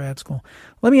going to grad school.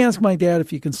 Let me ask my dad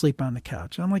if you can sleep on the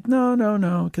couch. I'm like,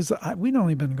 no, because we'd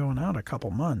only been going out a couple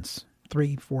months,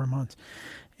 3-4 months.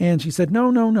 And she said, no,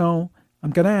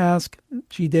 I'm going to ask.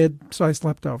 She did, so I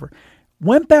slept over.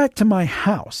 Went back to my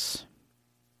house.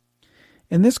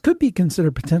 And this could be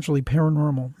considered potentially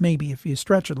paranormal, maybe if you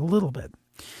stretch it a little bit.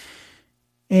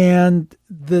 And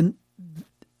the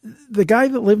guy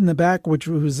that lived in the back, which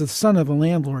was the son of the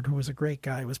landlord, who was a great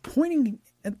guy, was pointing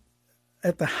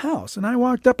at the house. And I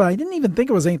walked up. I didn't even think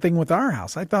it was anything with our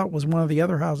house. I thought it was one of the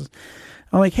other houses.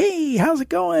 I'm like, hey, how's it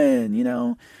going?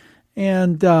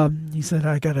 And he said,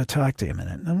 I got to talk to you a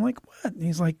minute. And I'm like, what? And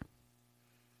he's like,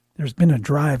 there's been a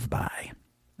drive-by.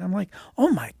 And I'm like,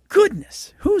 oh, my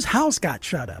goodness. Whose house got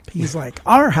shut up? He's like,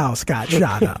 our house got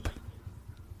shot up.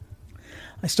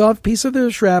 I still have a piece of the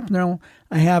shrapnel.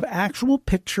 I have actual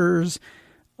pictures.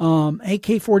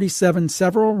 AK-47,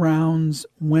 several rounds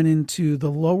went into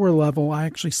the lower level. I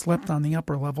actually slept on the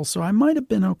upper level, so I might have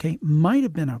been okay. Might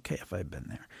have been okay if I'd been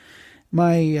there.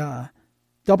 My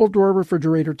double door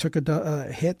refrigerator took a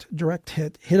direct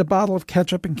hit, hit a bottle of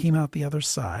ketchup and came out the other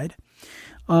side.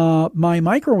 My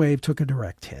microwave took a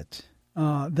direct hit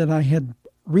that I had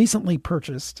recently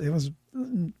purchased. It was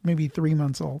maybe 3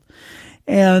 months old.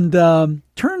 And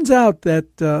turns out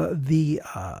that the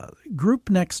group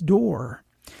next door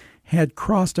had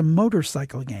crossed a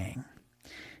motorcycle gang.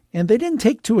 And they didn't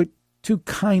take to it too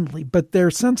kindly, but their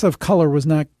sense of color was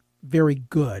not very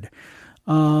good.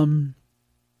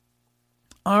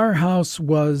 Our house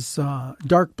was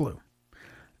dark blue.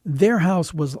 Their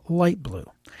house was light blue.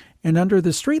 And under the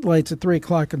streetlights at 3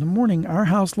 o'clock in the morning, our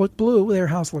house looked blue, their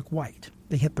house looked white.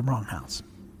 They hit the wrong house.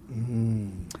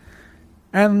 Mm.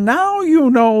 And now you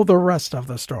know the rest of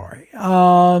the story.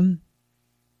 Now,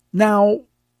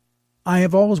 I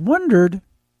have always wondered,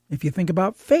 if you think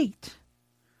about fate,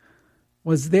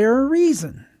 was there a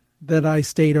reason that I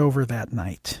stayed over that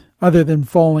night, other than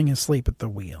falling asleep at the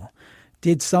wheel?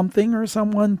 Did something or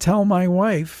someone tell my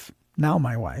wife, now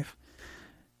my wife,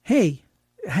 hey,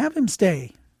 have him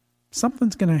stay.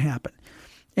 Something's going to happen.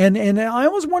 And I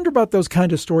always wonder about those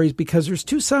kind of stories because there's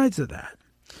two sides of that.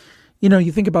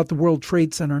 You think about the World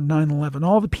Trade Center, 9/11,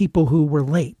 all the people who were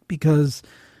late because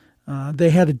they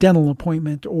had a dental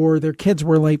appointment or their kids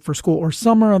were late for school or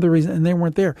some other reason and they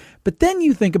weren't there. But then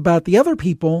you think about the other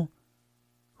people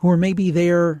who are maybe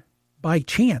there by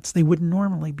chance. They wouldn't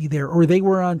normally be there, or they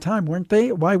were on time, weren't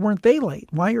they? Why weren't they late?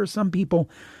 Why are some people,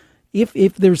 if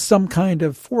there's some kind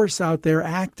of force out there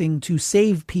acting to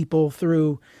save people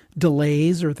through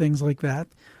delays or things like that,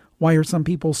 why are some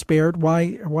people spared?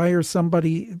 Why are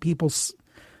people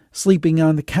sleeping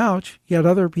on the couch, yet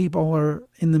other people are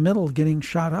in the middle getting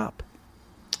shot up?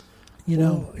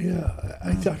 Well, yeah,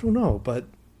 I don't know, but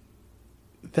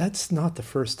that's not the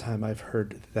first time I've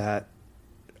heard that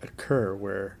occur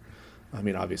where,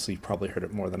 obviously you've probably heard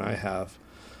it more than I have.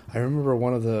 I remember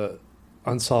one of the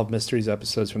Unsolved Mysteries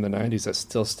episodes from the 90s that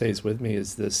still stays with me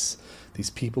is these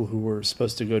people who were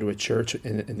supposed to go to a church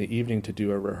in the evening to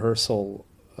do a rehearsal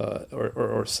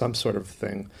or some sort of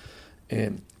thing.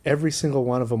 And every single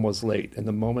one of them was late. And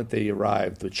the moment they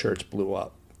arrived, the church blew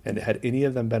up. And had any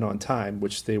of them been on time,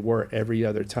 which they were every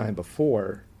other time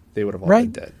before, they would have all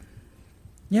been dead.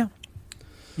 Yeah.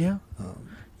 Yeah.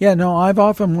 No, I've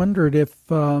often wondered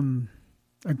if a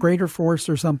greater force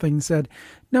or something said,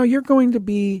 no, you're going to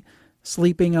be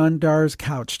sleeping on Dar's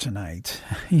couch tonight,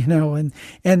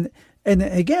 and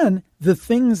again, the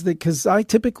things that, because I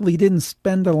typically didn't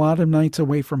spend a lot of nights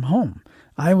away from home.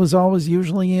 I was always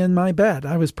usually in my bed.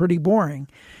 I was pretty boring,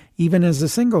 even as a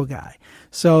single guy.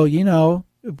 So,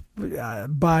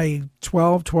 by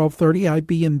 12:30, I'd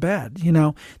be in bed,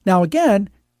 Now, again,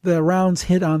 the rounds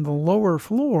hit on the lower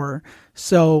floor,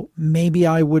 so maybe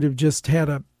I would have just had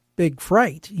a big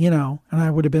fright, and I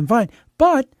would have been fine.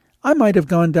 But I might have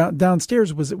gone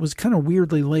downstairs. It was kind of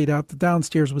weirdly laid out. The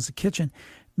downstairs was the kitchen.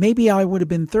 Maybe I would have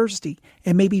been thirsty,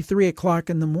 and maybe 3 o'clock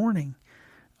in the morning,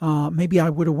 maybe I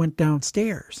would have went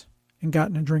downstairs and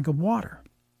gotten a drink of water,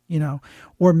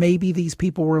 or maybe these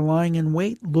people were lying in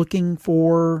wait looking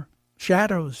for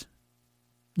shadows,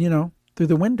 through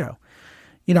the window.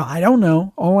 I don't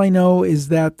know. All I know is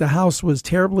that the house was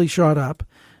terribly shot up.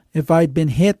 If I'd been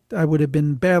hit, I would have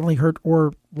been badly hurt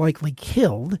or likely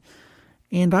killed.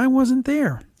 And I wasn't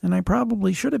there, and I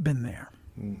probably should have been there.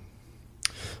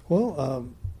 Well,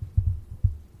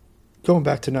 going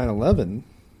back to 9/11,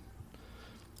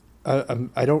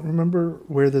 I don't remember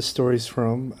where this story's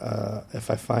from. If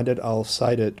I find it, I'll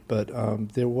cite it. But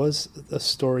there was a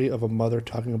story of a mother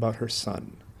talking about her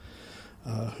son,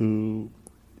 who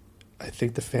I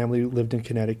think the family lived in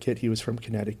Connecticut. He was from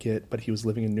Connecticut, but he was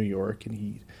living in New York, and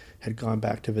he had gone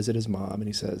back to visit his mom. And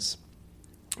he says,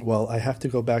 well, I have to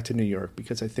go back to New York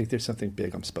because I think there's something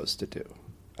big I'm supposed to do.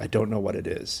 I don't know what it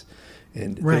is.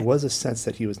 And Right. there was a sense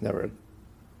that he was never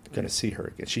going to see her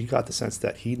again. She got the sense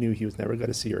that he knew he was never going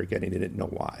to see her again. He didn't know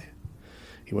why.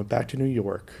 He went back to New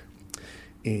York,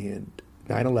 and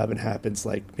 9/11 happens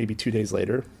like maybe 2 days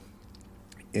later,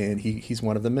 and he's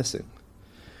one of the missing.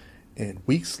 And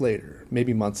weeks later,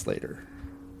 maybe months later,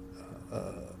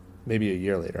 maybe a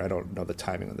year later, I don't know the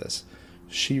timing of this,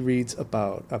 she reads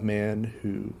about a man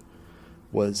who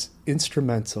was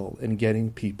instrumental in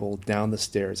getting people down the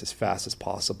stairs as fast as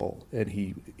possible. And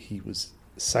he was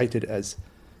cited as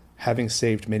having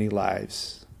saved many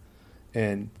lives.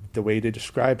 And the way they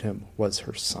described him was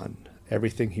her son.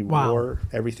 Everything he wore,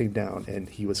 everything down, and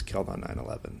he was killed on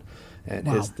 9/11. And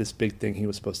this big thing he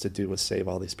was supposed to do was save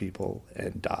all these people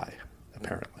and die,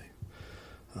 apparently.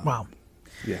 Wow.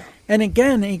 Yeah. And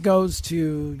again, it goes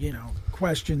to,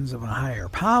 questions of a higher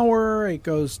power. It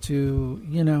goes to,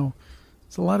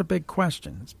 it's a lot of big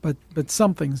questions, but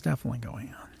something's definitely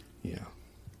going on. Yeah.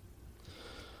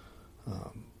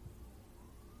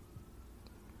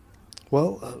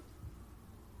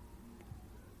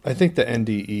 I think the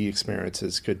NDE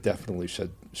experiences could definitely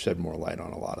shed more light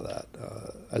on a lot of that.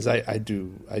 As I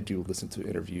do listen to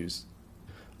interviews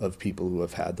of people who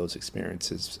have had those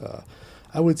experiences.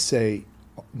 I would say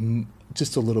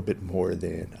just a little bit more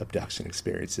than abduction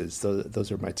experiences.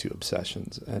 Those are my two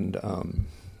obsessions. And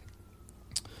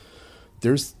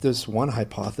there's this one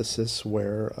hypothesis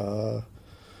where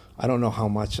I don't know how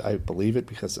much I believe it,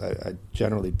 because I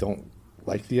generally don't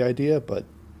like the idea, but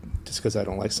just because I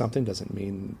don't like something doesn't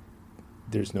mean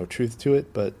there's no truth to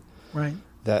it. But right.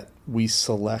 that we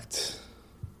select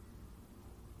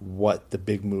what the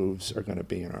big moves are going to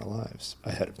be in our lives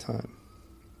ahead of time.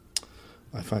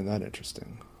 I find that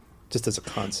interesting, just as a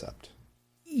concept.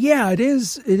 Yeah, it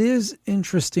is. It is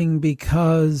interesting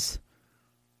because,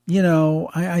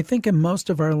 I think in most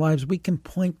of our lives we can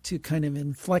point to kind of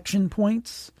inflection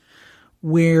points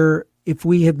where if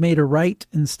we had made a right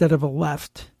instead of a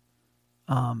left,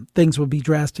 things would be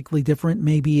drastically different.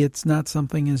 Maybe it's not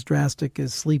something as drastic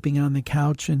as sleeping on the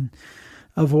couch and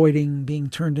avoiding being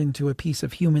turned into a piece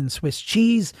of human Swiss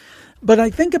cheese. But I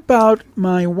think about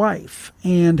my wife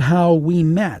and how we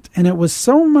met, and it was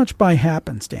so much by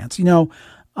happenstance.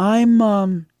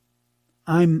 I'm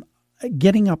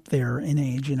getting up there in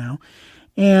age,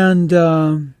 and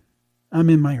I'm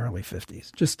in my early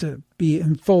 50s, just to be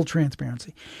in full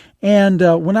transparency. And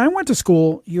when I went to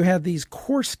school, you had these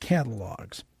course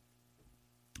catalogs,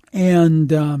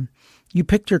 and you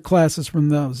picked your classes from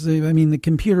those. I mean, the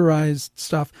computerized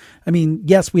stuff. I mean,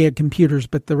 yes, we had computers,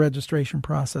 but the registration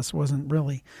process wasn't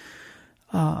really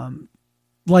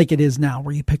like it is now,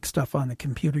 where you pick stuff on the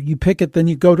computer. You pick it, then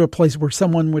you go to a place where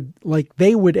someone would,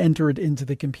 they would enter it into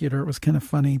the computer. It was kind of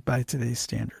funny by today's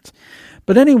standards.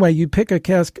 But anyway, you pick a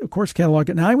course catalog,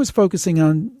 and I was focusing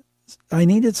on, I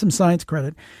needed some science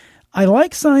credit. I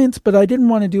like science, but I didn't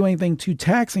want to do anything too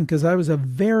taxing because I was a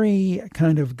very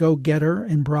kind of go-getter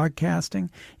in broadcasting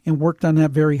and worked on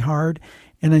that very hard.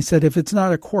 And I said, if it's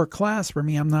not a core class for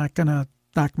me, I'm not going to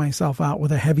knock myself out with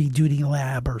a heavy-duty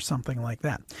lab or something like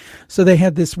that. So they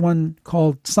had this one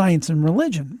called Science and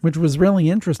Religion, which was really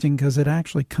interesting because it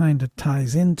actually kind of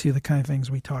ties into the kind of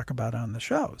things we talk about on the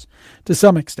shows to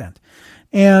some extent.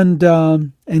 And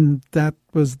that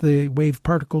was the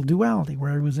wave-particle duality,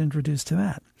 where I was introduced to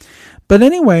that. But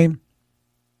anyway,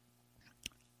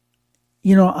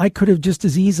 I could have just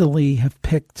as easily have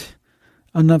picked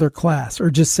another class,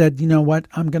 or just said, you know what,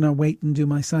 I'm going to wait and do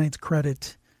my science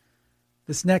credit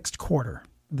this next quarter,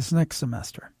 this next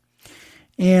semester.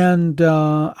 And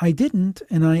I didn't,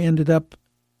 and I ended up,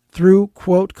 through,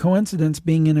 quote, coincidence,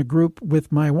 being in a group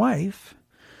with my wife,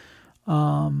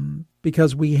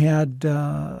 because we had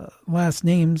last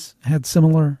names, had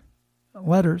similar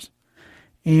letters,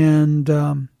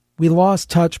 and we lost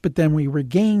touch, but then we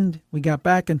got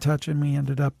back in touch, and we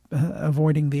ended up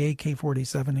avoiding the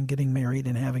AK-47 and getting married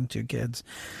and having 2 kids,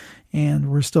 and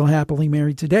we're still happily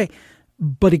married today.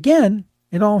 But again,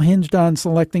 it all hinged on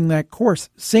selecting that course.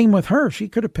 Same with her. She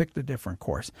could have picked a different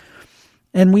course.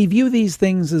 And we view these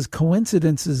things as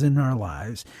coincidences in our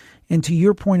lives. And to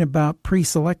your point about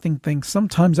pre-selecting things,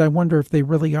 sometimes I wonder if they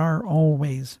really are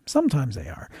always, sometimes they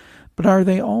are, but are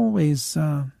they always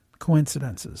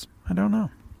coincidences? I don't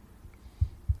know.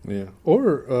 Yeah.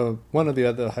 Or one of the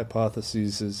other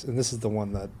hypotheses is, and this is the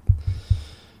one that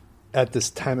at this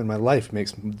time in my life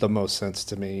makes the most sense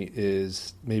to me,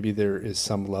 is maybe there is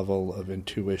some level of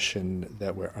intuition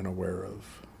that we're unaware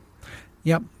of.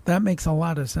 Yep, that makes a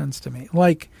lot of sense to me.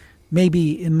 Like,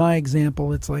 maybe in my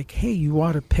example, it's like, hey, you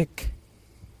ought to pick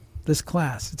this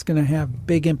class. It's going to have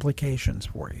big implications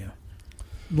for you,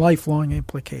 lifelong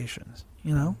implications.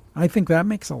 I think that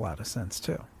makes a lot of sense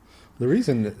too. The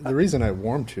reason I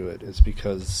warmed to it is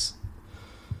because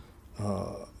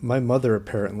my mother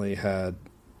apparently had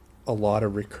a lot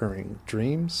of recurring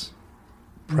dreams,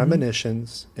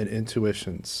 premonitions, and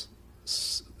intuitions.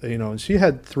 And she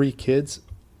had 3 kids.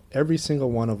 Every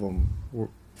single one of them were,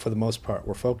 for the most part,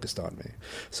 were focused on me.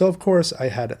 So, of course, I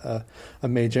had a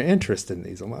major interest in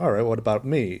these. I'm like, all right, what about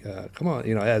me? Come on,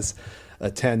 as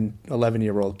a 10,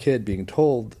 11-year-old kid being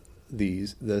told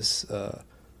this,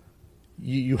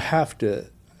 you have to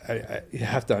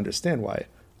understand why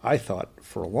I thought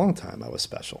for a long time I was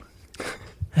special.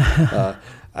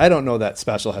 I don't know that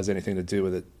special has anything to do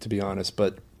with it, to be honest,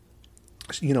 but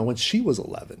when she was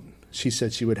 11, she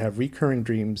said she would have recurring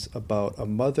dreams about a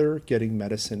mother getting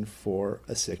medicine for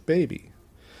a sick baby.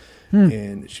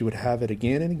 And she would have it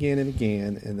again and again and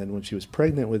again. And then when she was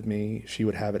pregnant with me, she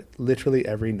would have it literally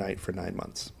every night for 9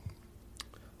 months.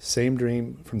 Same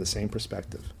dream from the same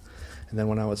perspective. And then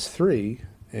when I was 3,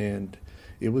 and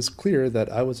it was clear that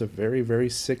I was a very, very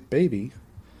sick baby,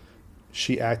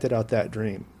 she acted out that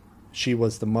dream. She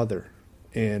was the mother.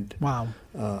 And wow.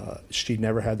 She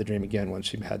never had the dream again when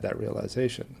she had that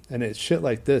realization. And it's shit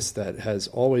like this that has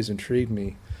always intrigued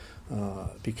me,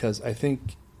 because I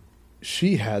think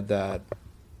she had that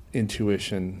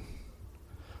intuition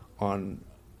on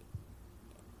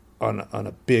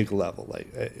a big level.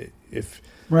 Like if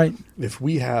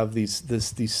we have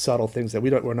these subtle things that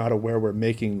we're not aware we're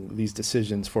making these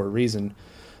decisions for a reason,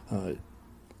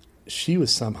 she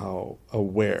was somehow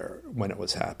aware when it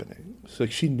was happening. So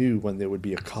she knew when there would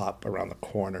be a cop around the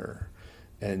corner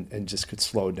and just could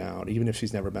slow down, even if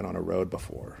she's never been on a road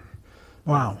before.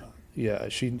 Wow. Yeah,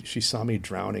 she saw me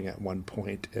drowning at one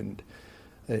point, and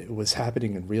it was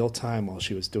happening in real time while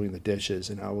she was doing the dishes.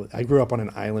 And I grew up on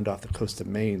an island off the coast of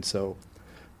Maine, so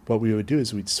what we would do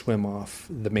is we'd swim off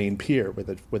the main pier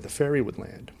where the ferry would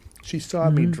land. She saw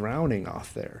me drowning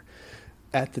off there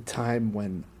at the time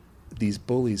when these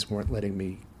bullies weren't letting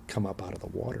me come up out of the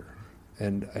water.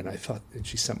 And I thought, and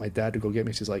she sent my dad to go get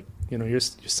me. She's like, your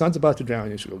son's about to drown.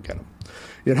 You should go get him.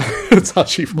 That's how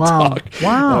she would talk.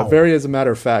 Wow. Very as a matter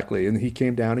of factly. And he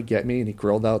came down to get me, and he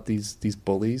grilled out these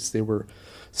bullies. They were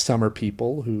summer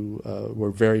people who were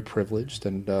very privileged.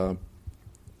 And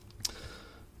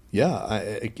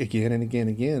again and again and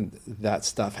again, that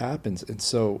stuff happens. And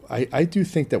so I do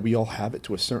think that we all have it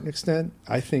to a certain extent.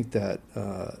 I think that,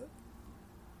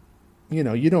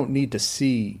 you don't need to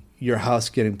see your house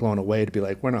getting blown away to be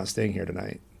like, we're not staying here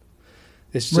tonight.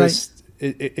 It's just,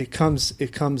 it comes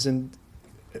in,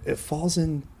 it falls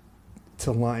into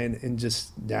line in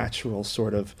just natural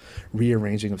sort of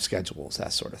rearranging of schedules,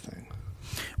 that sort of thing.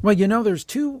 Well, there's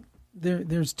two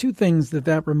things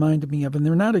that reminded me of, and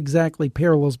they're not exactly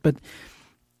parallels, but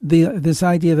this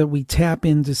idea that we tap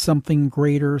into something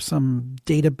greater, some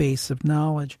database of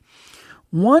knowledge.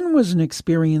 One was an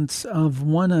experience of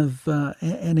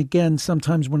and again,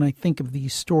 sometimes when I think of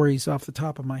these stories off the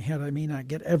top of my head, I may not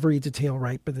get every detail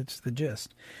right, but it's the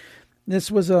gist.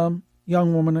 This was a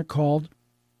young woman that called,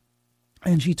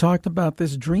 and she talked about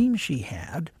this dream she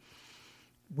had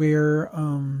where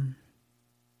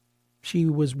she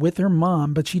was with her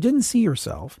mom, but she didn't see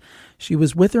herself. She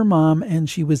was with her mom, and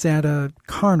she was at a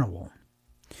carnival.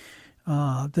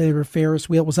 They were Ferris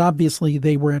wheel. It was obviously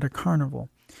they were at a carnival.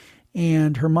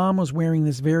 And her mom was wearing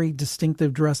this very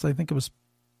distinctive dress. I think it was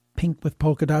pink with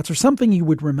polka dots or something you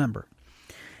would remember.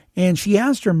 And she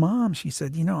asked her mom, she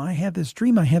said, I had this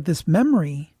dream. I had this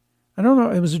memory. I don't know,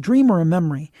 it was a dream or a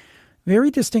memory. Very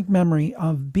distinct memory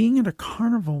of being at a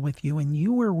carnival with you, and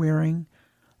you were wearing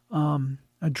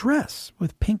a dress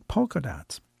with pink polka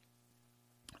dots.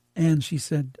 And she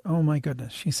said, oh my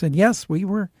goodness. She said, yes, we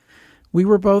were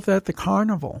both at the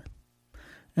carnival.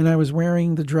 And I was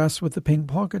wearing the dress with the pink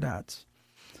polka dots.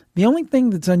 The only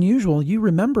thing that's unusual, you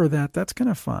remember that, that's kind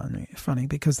of funny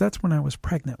because that's when I was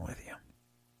pregnant with you.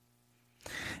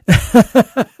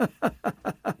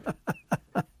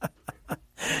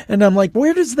 And I'm like,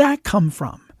 where does that come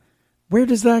from? Where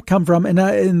does that come from? And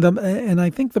I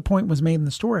think the point was made in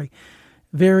the story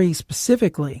very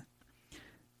specifically.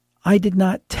 I did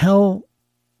not tell,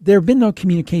 there had been no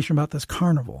communication about this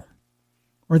carnival.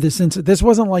 Or this incident. This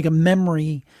wasn't like a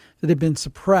memory that had been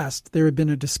suppressed. There had been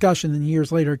a discussion, and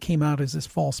years later it came out as this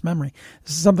false memory.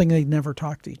 This is something they'd never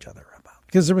talked to each other about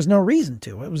because there was no reason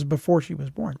to. It was before she was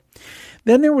born.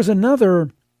 Then there was another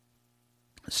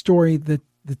story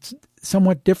that's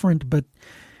somewhat different, but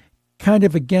kind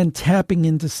of, again, tapping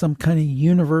into some kind of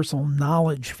universal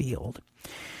knowledge field.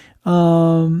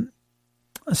 A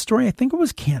story, I think it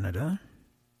was Canada.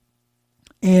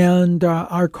 And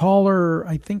our caller,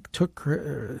 I think, took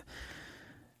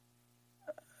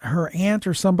her aunt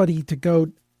or somebody to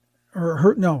go,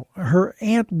 her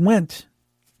aunt went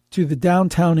to the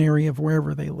downtown area of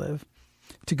wherever they live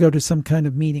to go to some kind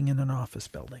of meeting in an office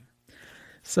building.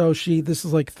 So this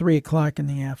is like 3:00 in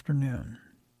the afternoon.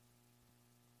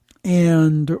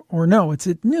 It's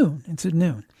at noon. It's at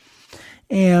noon.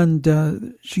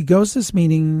 And she goes to this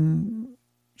meeting.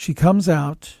 She comes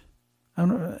out,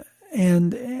 and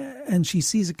she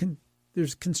sees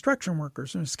there's construction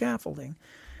workers and scaffolding,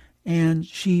 and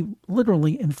she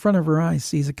literally in front of her eyes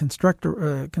sees a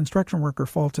construction worker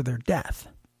fall to their death.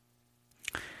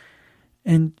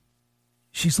 And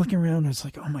she's looking around and it's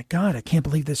like, oh my God, I can't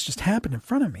believe this just happened in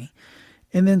front of me.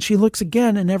 And then she looks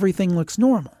again and everything looks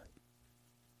normal.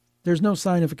 There's no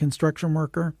sign of a construction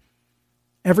worker.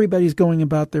 Everybody's going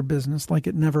about their business like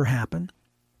it never happened.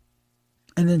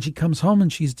 And then she comes home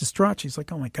and she's distraught. She's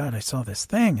like, oh my God, I saw this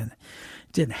thing and it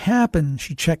didn't happen.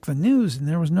 She checked the news and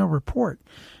there was no report.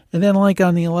 And then like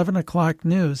on the 11 o'clock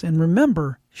news, and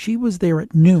remember, she was there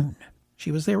at noon.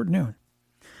 She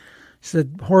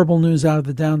said, horrible news out of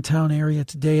the downtown area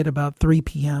today at about 3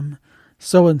 p.m.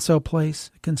 So-and-so place,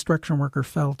 a construction worker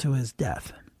fell to his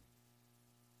death.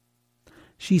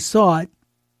 She saw it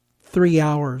 3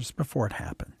 hours before it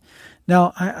happened.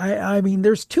 Now, I mean,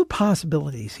 there's two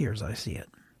possibilities here as I see it.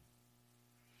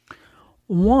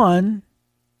 One,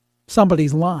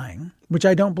 somebody's lying, which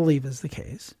I don't believe is the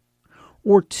case.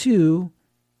 Or two,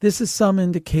 this is some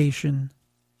indication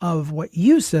of what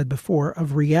you said before,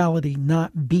 of reality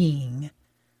not being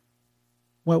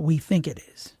what we think it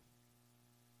is.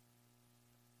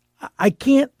 I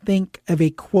can't think of a,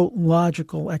 quote,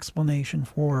 logical explanation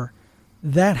for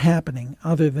that happening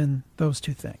other than those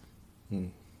two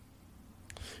things.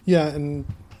 Yeah, and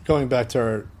going back to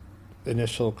our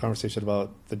initial conversation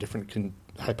about the different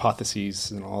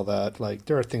hypotheses and all that, like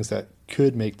there are things that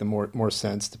could make the more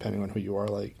sense depending on who you are.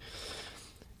 Like,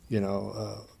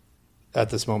 at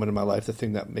this moment in my life, the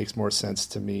thing that makes more sense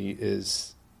to me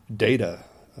is data.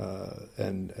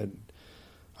 And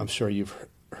I'm sure you've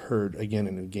heard again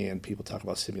and again people talk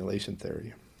about simulation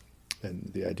theory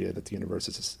and the idea that the universe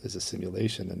is a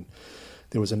simulation. And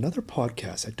there was another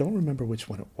podcast, I don't remember which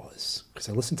one it was because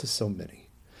I listened to so many.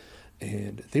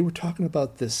 And they were talking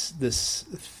about this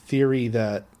theory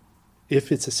that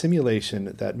if it's a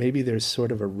simulation, that maybe there's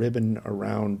sort of a ribbon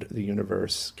around the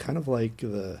universe, kind of like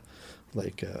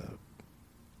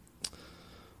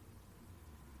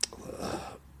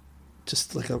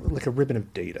just like a ribbon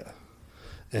of data.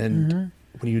 And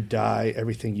when you die,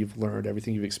 everything you've learned,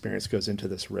 everything you've experienced goes into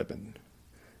this ribbon.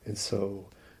 And so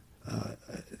I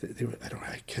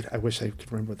wish I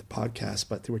could remember the podcast,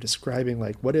 but they were describing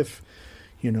like, what if,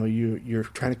 you're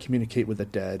trying to communicate with the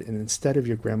dead, and instead of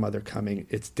your grandmother coming,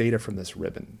 it's data from this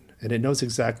ribbon, and it knows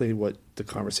exactly what the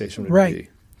conversation would be.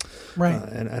 Right.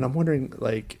 And I'm wondering,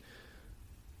 like,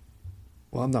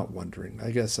 well, I'm not wondering. I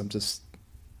guess I'm just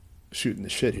shooting the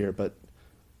shit here, but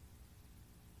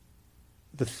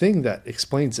the thing that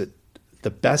explains it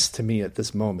the best to me at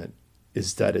this moment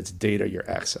is that it's data you're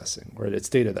accessing, or it's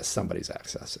data that somebody's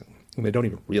accessing, and they don't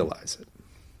even realize it.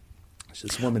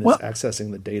 This woman is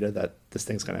accessing the data that this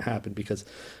thing's going to happen, because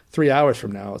 3 hours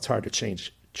from now, it's hard to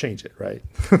change it, right?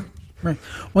 Right.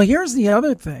 Well, here's the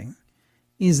other thing,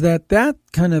 is that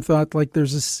kind of thought, like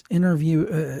there's this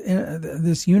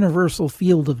this universal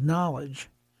field of knowledge,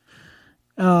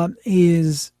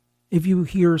 is if you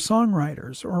hear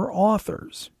songwriters or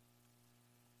authors,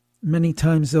 many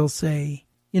times they'll say,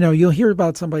 you'll hear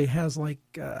about somebody who has like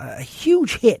a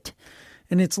huge hit,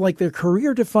 and it's like their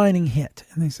career-defining hit.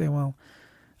 And they say, well,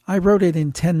 I wrote it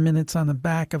in 10 minutes on the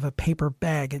back of a paper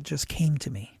bag. It just came to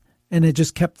me. And it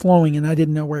just kept flowing, and I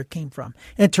didn't know where it came from.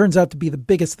 And it turns out to be the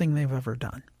biggest thing they've ever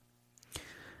done.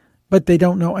 But they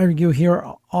don't know. You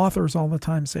hear authors all the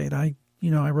time say it. I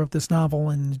wrote this novel,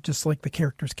 and just like the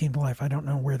characters came to life, I don't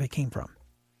know where they came from.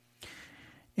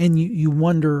 And you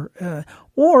wonder,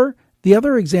 or the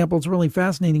other example is really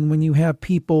fascinating when you have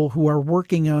people who are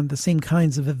working on the same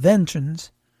kinds of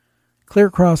inventions clear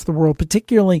across the world,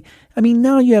 particularly,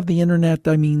 now you have the internet,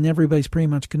 everybody's pretty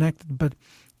much connected, but,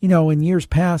 in years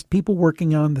past, people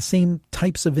working on the same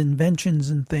types of inventions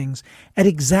and things at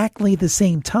exactly the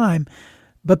same time,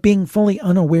 but being fully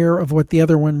unaware of what the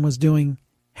other one was doing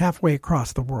halfway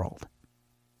across the world.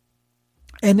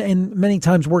 And many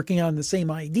times working on the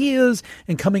same ideas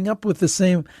and coming up with the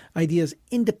same ideas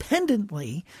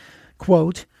independently,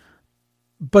 quote,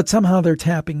 but somehow they're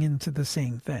tapping into the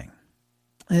same thing.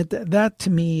 And that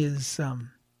to me is,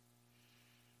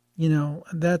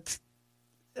 that's,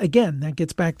 again, that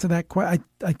gets back to that.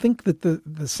 I think that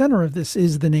the center of this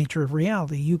is the nature of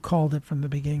reality. You called it from the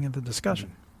beginning of the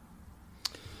discussion.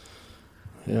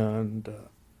 Yeah, and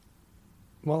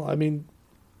Well, I mean,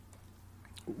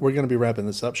 we're going to be wrapping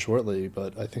this up shortly,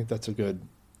 but I think that's a good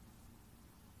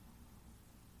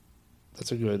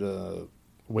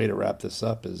way to wrap this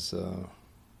up is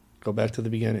go back to the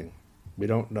beginning. We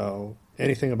don't know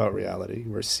anything about reality.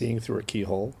 We're seeing through a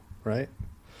keyhole, right?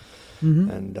 Mm-hmm.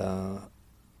 And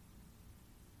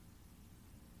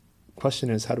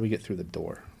question is, how do we get through the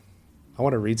door? I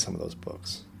want to read some of those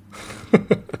books.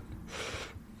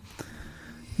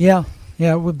 Yeah,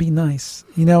 it would be nice.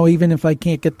 Even if I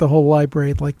can't get the whole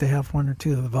library, I'd like to have one or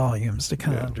two of the volumes to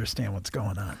kind of understand what's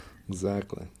going on.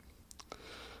 Exactly.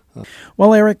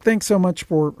 Well, Eric, thanks so much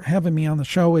for having me on the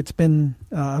show. It's been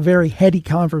a very heady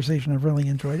conversation. I've really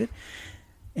enjoyed it.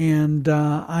 And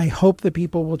I hope that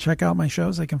people will check out my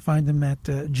shows. They can find them at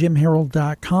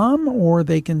jimharold.com, or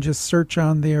they can just search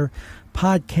on their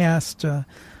podcast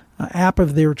app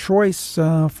of their choice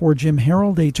for Jim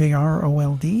Harold,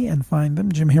 Harold, and find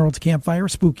them. Jim Harold's Campfire,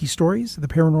 Spooky Stories, the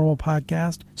Paranormal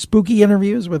Podcast, spooky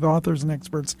interviews with authors and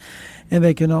experts. And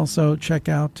they can also check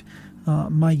out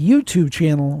my YouTube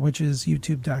channel, which is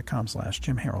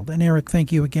youtube.com/Jim Harold. And Eric,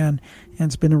 thank you again. And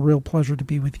it's been a real pleasure to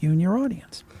be with you and your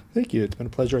audience. Thank you. It's been a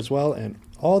pleasure as well. And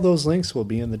all those links will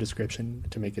be in the description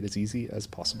to make it as easy as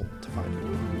possible to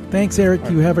find. Thanks, Eric.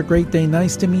 You have a great day.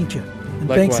 Nice to meet you. And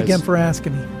Likewise. Thanks again for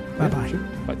asking me. Bye-bye. Yeah, sure.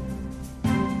 Bye.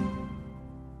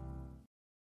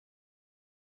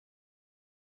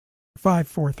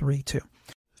 5-4-3-2.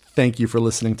 Thank you for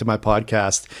listening to my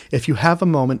podcast. If you have a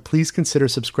moment, please consider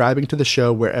subscribing to the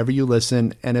show wherever you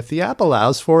listen. And if the app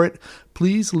allows for it,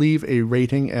 please leave a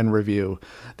rating and review.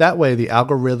 That way, the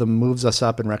algorithm moves us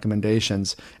up in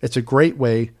recommendations. It's a great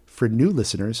way for new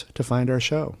listeners to find our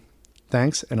show.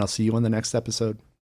 Thanks, and I'll see you on the next episode.